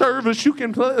this service you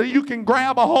can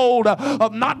grab a hold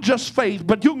of not just faith,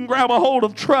 but you can grab a hold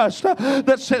of trust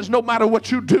that says, no matter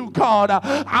what you do, God,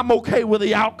 I'm okay with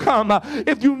the outcome.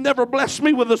 If you never bless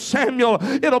me with a Samuel,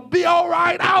 it'll be all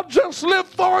right. I'll just live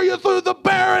for you through the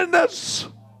barrenness.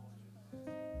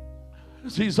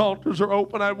 As these altars are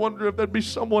open, I wonder if there'd be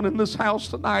someone in this house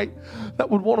tonight that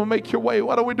would want to make your way.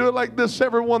 Why don't we do it like this?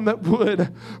 Everyone that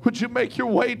would you make your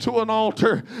way to an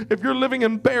altar? If you're living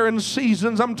in barren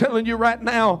seasons, I'm telling you right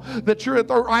now that you're at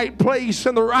the right place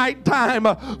and the right time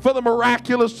for the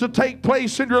miraculous to take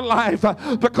place in your life,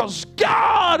 because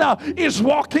God is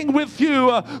walking with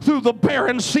you through the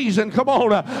barren season. Come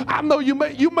on. I know you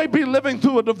may be living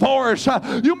through a divorce.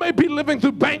 You may be living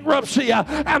through bankruptcy,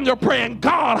 and you're praying,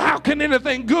 God, how can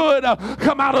anything good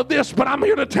come out of this? But I'm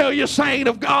here to tell you, saint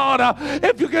of God,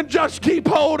 if you can just keep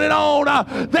holding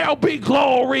on, there'll be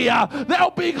glory.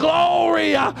 There'll be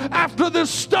glory after this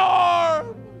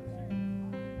storm.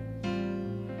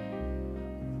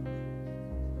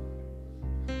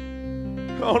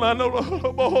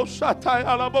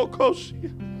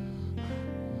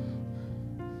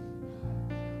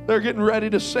 They're getting ready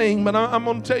to sing, but I'm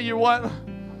going to tell you what.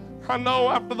 I know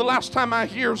after the last time I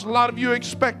hear, a lot of you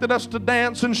expected us to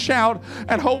dance and shout,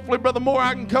 and hopefully, Brother Moore,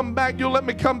 I can come back. You'll let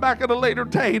me come back at a later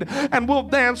date, and we'll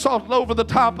dance all over the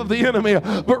top of the enemy.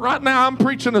 But right now, I'm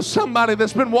preaching to somebody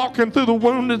that's been walking through the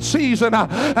wounded season,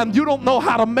 and you don't know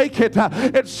how to make it.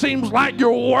 It seems like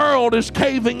your world is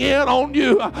caving in on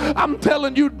you. I'm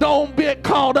telling you, don't get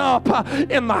caught up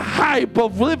in the hype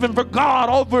of living for God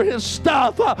over His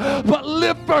stuff, but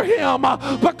live for Him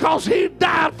because He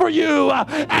died for you.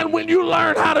 And when you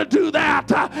learn how to do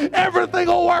that, everything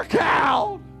will work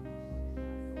out.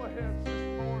 Go ahead,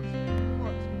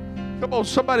 come on,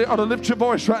 somebody ought to lift your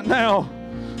voice right now.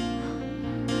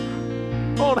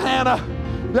 Come on, Hannah.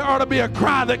 There ought to be a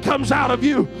cry that comes out of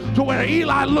you to where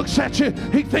Eli looks at you,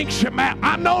 he thinks you're mad.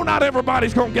 I know not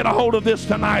everybody's going to get a hold of this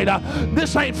tonight.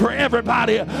 This ain't for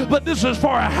everybody, but this is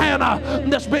for a Hannah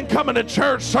that's been coming to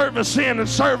church service in and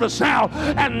service out,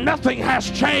 and nothing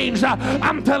has changed.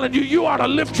 I'm telling you, you ought to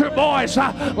lift your voice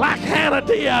like Hannah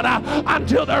did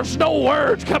until there's no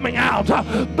words coming out,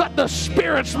 but the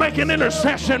Spirit's making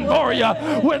intercession for you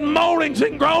with moanings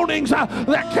and groanings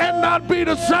that cannot be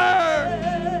discerned.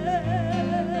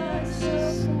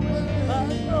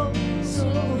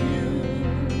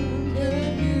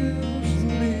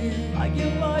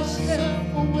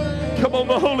 Come on,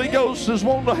 the Holy Ghost is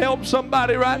wanting to help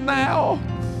somebody right now.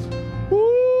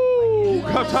 Ooh.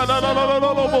 Come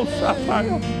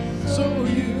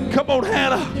on,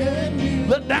 Hannah.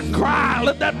 Let that cry,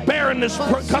 let that barrenness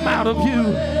come out of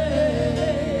you.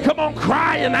 Come on,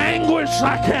 cry in anguish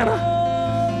like Hannah.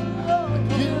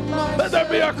 Let there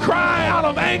be a cry out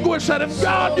of anguish that if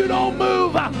God, you don't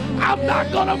move, I'm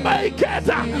not going to make it.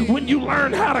 When you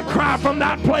learn how to cry from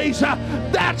that place,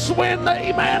 that's when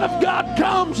the man of God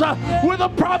comes with a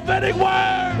prophetic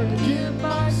word. Give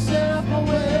myself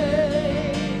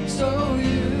away so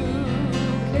you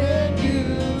can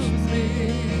use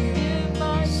me. Give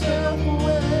myself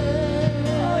away.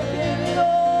 I give it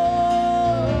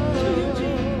all to you,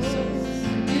 Jesus.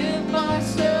 Give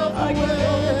myself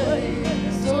away.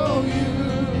 So you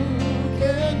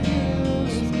can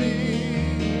use me.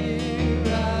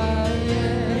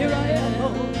 Here I am,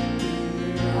 Lord.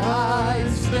 I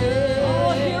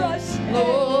stay. Here I stay.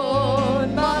 Lord,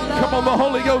 my life. Come on, the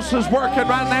Holy Ghost is working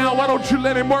right now. Why don't you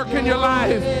let Him work in your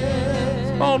life?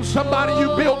 Come on, somebody,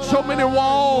 you built so many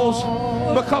walls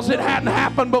because it hadn't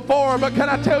happened before. But can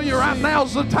I tell you, right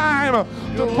now's the time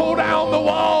to pull down the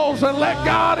walls and let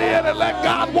God in and let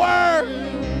God work.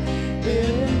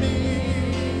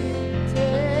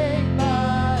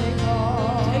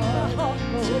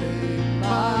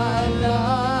 My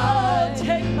life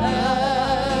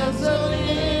as a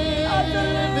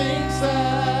living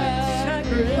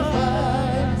sacrifice.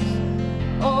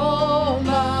 All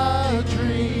my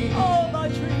dreams, all my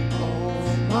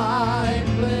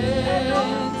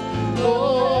plans,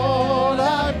 Lord,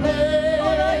 I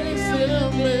place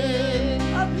them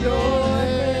in your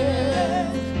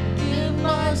hands. Give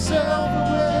myself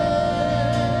away.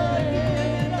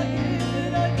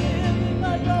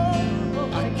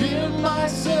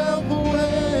 Myself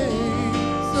away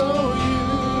so you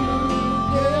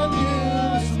can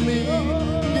use me.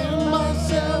 Give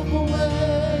myself away.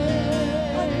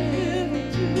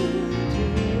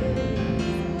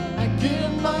 I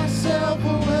give myself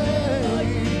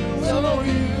away so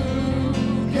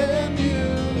you can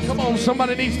use me. Come on,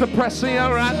 somebody needs to press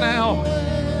in right now.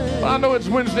 I know it's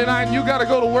Wednesday night and you got to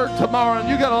go to work tomorrow and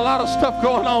you got a lot of stuff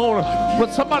going on,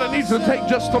 but somebody needs to take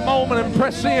just a moment and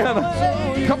press in.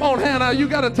 Come on, Hannah, you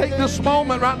got to take this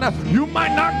moment right now. You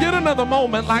might not get another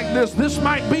moment like this. This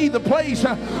might be the place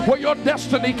where your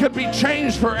destiny could be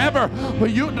changed forever, but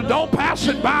you don't pass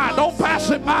it by. Don't pass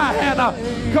it by, Hannah.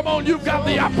 Come on, you've got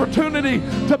the opportunity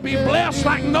to be blessed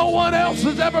like no one else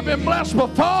has ever been blessed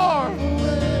before.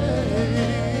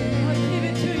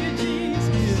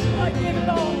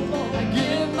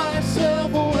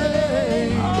 Myself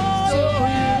away so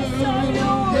you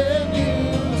can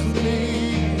use me.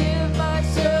 Give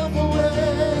myself away.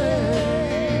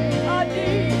 I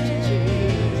need you,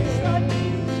 Jesus. I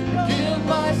need you. Give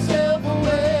myself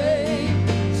away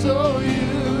so you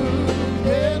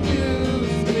can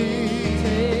use me.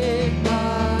 Take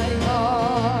my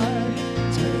heart,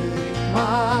 take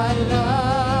my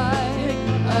life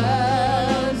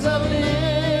as a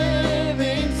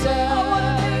living sacrifice.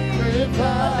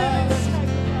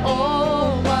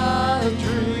 All my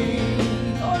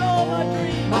dreams,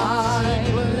 my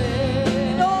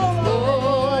plans,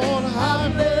 Lord, I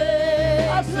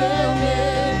place them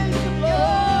in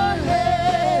your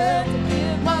hands.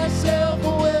 Give myself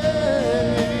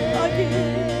away. I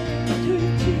give to you,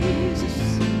 Jesus.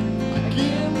 I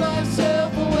give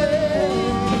myself away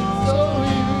so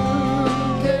you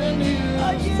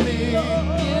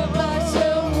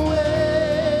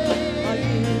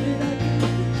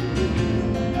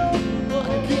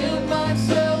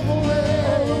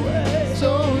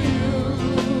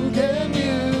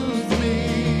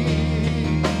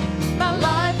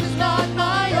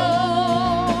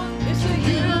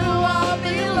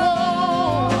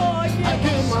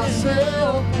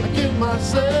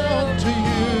myself to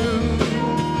you.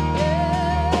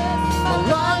 My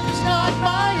life is not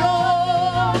my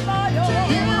own. To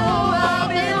you I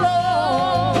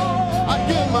belong. I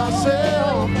give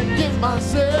myself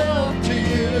to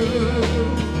you.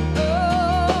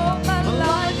 My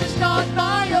life is not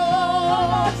my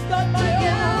own. To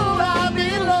you I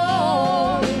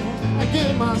belong. I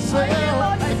give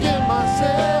myself to you.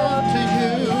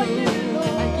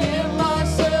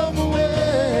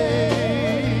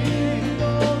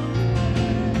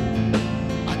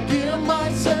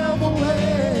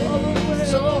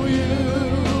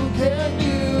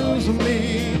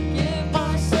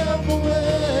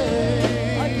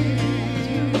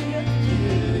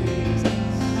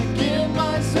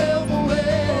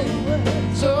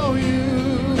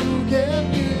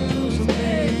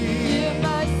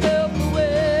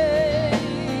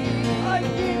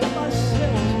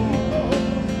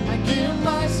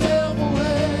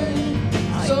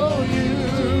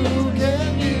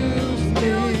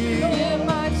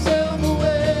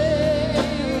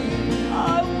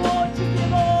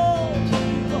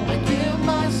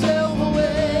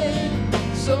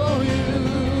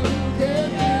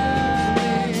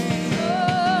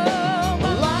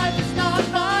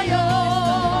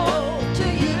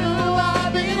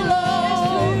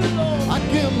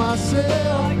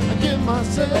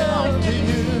 Myself to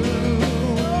you.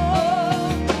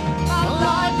 My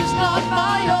life is not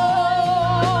my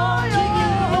own. To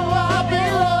you I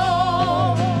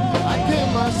belong. I give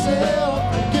myself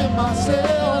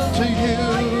to you.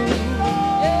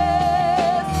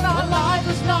 My life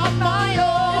is not my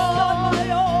own.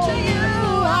 To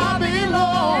you I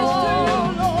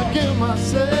belong. I give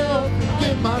myself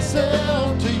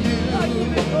to you.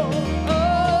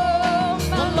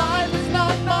 My life is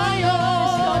not my own.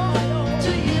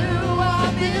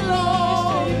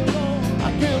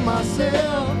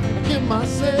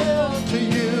 Myself to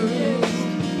you.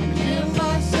 Give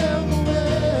myself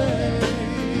away.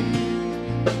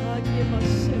 I give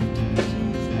myself to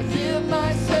you. I give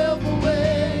myself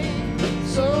away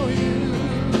so you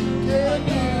can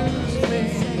use me.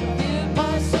 Give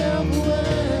myself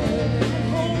away.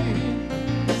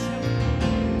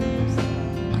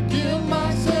 I give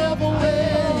myself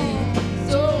away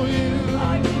so you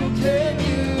can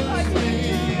use me.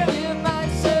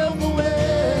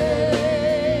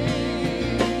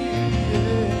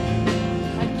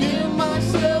 Give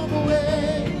myself away.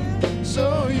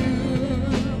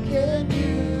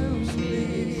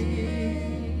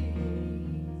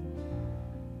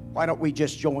 Why don't we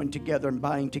just join together and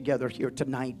bind together here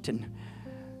tonight and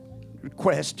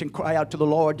request and cry out to the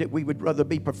Lord that we would rather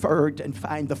be preferred and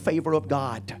find the favor of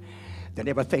God than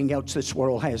everything else this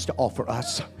world has to offer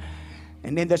us.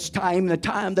 And in this time, the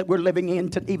time that we're living in,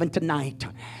 even tonight,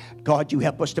 God, you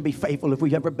help us to be faithful if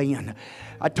we've ever been.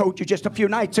 I told you just a few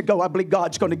nights ago, I believe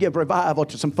God's going to give revival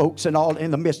to some folks and all in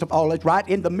the midst of all this, right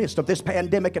in the midst of this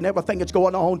pandemic and everything that's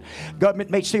going on. Government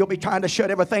may still be trying to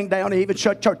shut everything down and even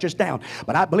shut churches down.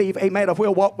 But I believe, amen, if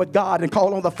we'll walk with God and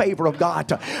call on the favor of God,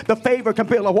 the favor can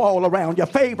build a wall around you.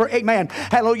 Favor, amen.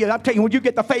 Hallelujah. I'm telling you, when you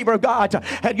get the favor of God,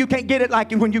 you can't get it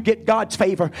like when you get God's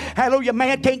favor. Hallelujah.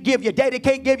 Man can't give you. Daddy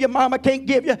can't give you. Mama can't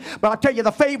give you. But I tell you,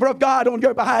 the favor of God on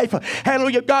your behalf.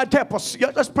 Hallelujah. God help us.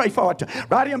 Let's pray for it.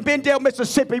 Right here in Bendale,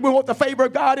 Mississippi, we want the favor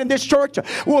of God in this church.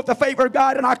 We want the favor of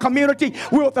God in our community.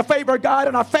 We want the favor of God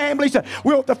in our families.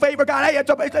 We want the favor of God. Hey,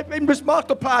 it's just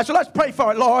multiplied. So let's pray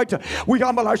for it, Lord. We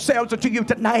humble ourselves unto you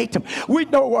tonight. We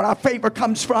know where our favor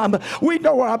comes from. We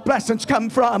know where our blessings come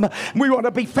from. We want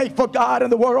to be faithful, God, in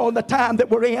the world and the time that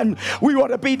we're in. We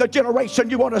want to be the generation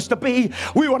you want us to be.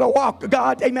 We want to walk,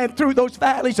 God, amen, through those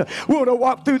valleys. We want to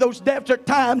walk through those desert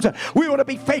times. We want to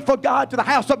be faithful, God, to the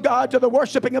house of God, to the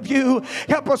worshiping of you.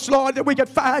 Help us, Lord, that we could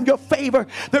find your favor,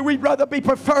 that we'd rather be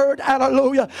preferred.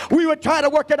 Hallelujah. We would try to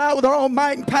work it out with our own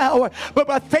might and power, but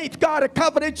by faith, God, and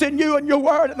confidence in you and your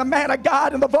word and the man of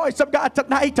God and the voice of God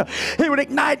tonight, it would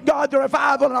ignite, God, the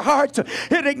revival in our hearts. It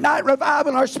would ignite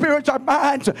revival in our spirits, our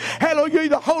minds. Hallelujah. You're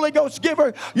the Holy Ghost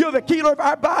giver. You're the healer of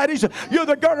our bodies. You're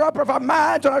the girder up of our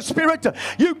minds and our spirit.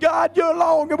 You, God, you're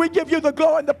alone, and we give you the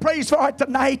glory and the praise for it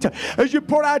tonight as you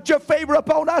pour out your favor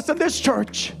upon us in this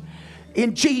church.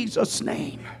 In Jesus'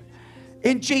 name.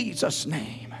 In Jesus'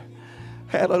 name.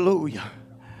 Hallelujah.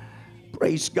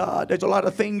 Praise God. There's a lot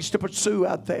of things to pursue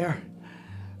out there.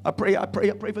 I pray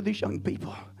for these young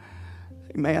people.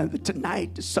 Amen. That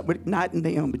tonight is something igniting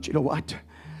them. But you know what?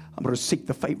 I'm going to seek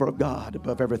the favor of God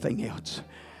above everything else.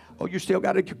 Oh, you still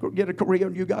got to get a career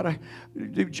and you got to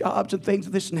do jobs and things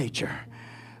of this nature.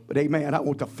 But amen, I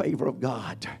want the favor of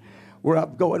God. where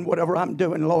I'm going, whatever I'm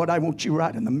doing, Lord, I want you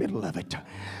right in the middle of it.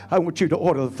 I want you to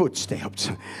order the footsteps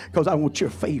because I want your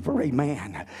favor.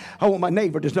 Amen. I want my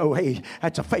neighbor to know, hey,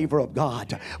 that's a favor of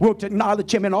God. We want to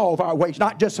acknowledge him in all of our ways,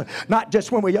 not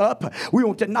just when we're up. We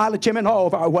want to acknowledge him in all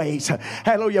of our ways.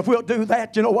 Hallelujah. If we'll do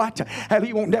that, you know what? Hallelujah,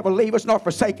 he won't never leave us nor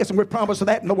forsake us, and we promise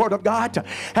that in the Word of God.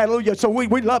 Hallelujah. So we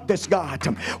love this God.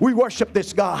 We worship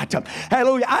this God.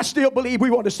 Hallelujah. I still believe we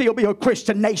want to still be a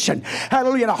Christian nation.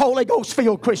 Hallelujah. And a Holy Ghost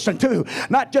filled Christian too.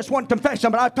 Not just one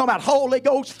confession, but I'm talking about Holy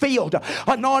Ghost filled,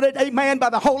 anointed, amen, by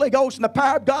the Holy Ghost and the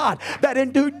power of God, that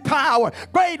endued power.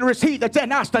 Greater is he that's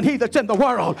in us than he that's in the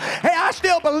world. Hey, I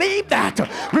still believe that,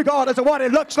 regardless of what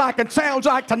it looks like and sounds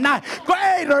like tonight.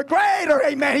 Greater, greater,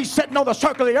 amen. He's sitting on the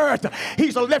circle of the earth.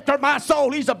 He's a lifter of my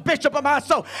soul. He's a bishop of my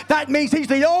soul. That means he's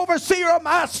the overseer of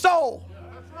my soul.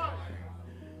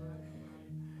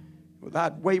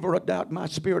 Without waver or doubt in my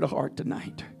spirit of heart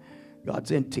tonight,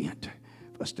 God's intent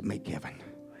for us to make heaven.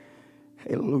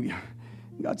 Hallelujah.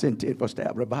 God's intent for us to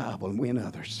have revival and win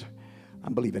others.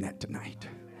 I'm believing that tonight.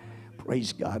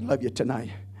 Praise God. Love you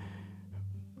tonight.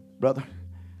 Brother,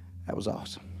 that was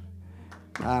awesome.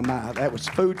 My, that was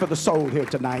food for the soul here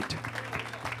tonight.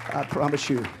 I promise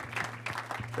you.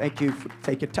 Thank you for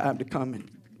taking time to come and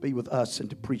be with us and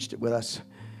to preach it with us.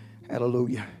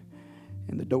 Hallelujah.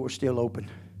 And the door's still open.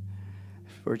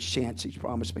 First chance, he's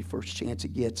promised me, first chance he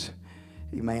gets.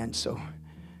 Amen. So,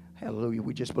 hallelujah.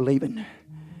 We just believing.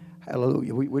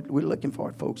 Hallelujah. We're looking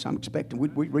for it, folks. I'm expecting.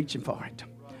 We're reaching for it.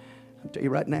 I'll tell you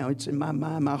right now, it's in my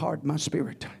mind, my heart, my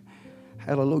spirit.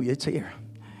 Hallelujah. It's here.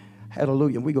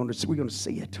 Hallelujah. We're going to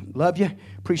see it. Love you.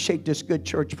 Appreciate this good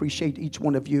church. Appreciate each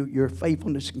one of you, your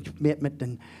faithfulness and commitment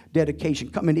and dedication.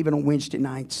 Coming even on Wednesday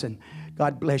nights. And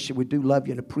God bless you. We do love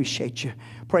you and appreciate you.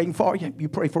 Praying for you. You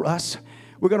pray for us.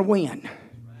 We're going to win.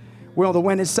 We're on the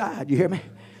winning side. You hear me?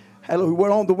 Hallelujah.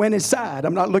 We're on the winning side.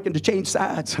 I'm not looking to change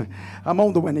sides. I'm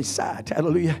on the winning side.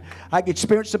 Hallelujah. I can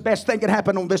experience the best thing that can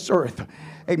happen on this earth.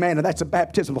 Amen. And that's the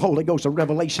baptism of the Holy Ghost, a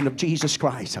revelation of Jesus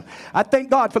Christ. I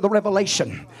thank God for the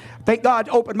revelation. Thank God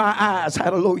opened my eyes.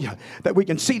 Hallelujah. That we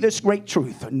can see this great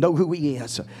truth and know who he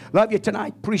is. Love you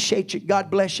tonight. Appreciate you.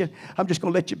 God bless you. I'm just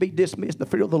going to let you be dismissed in the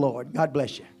fear of the Lord. God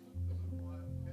bless you.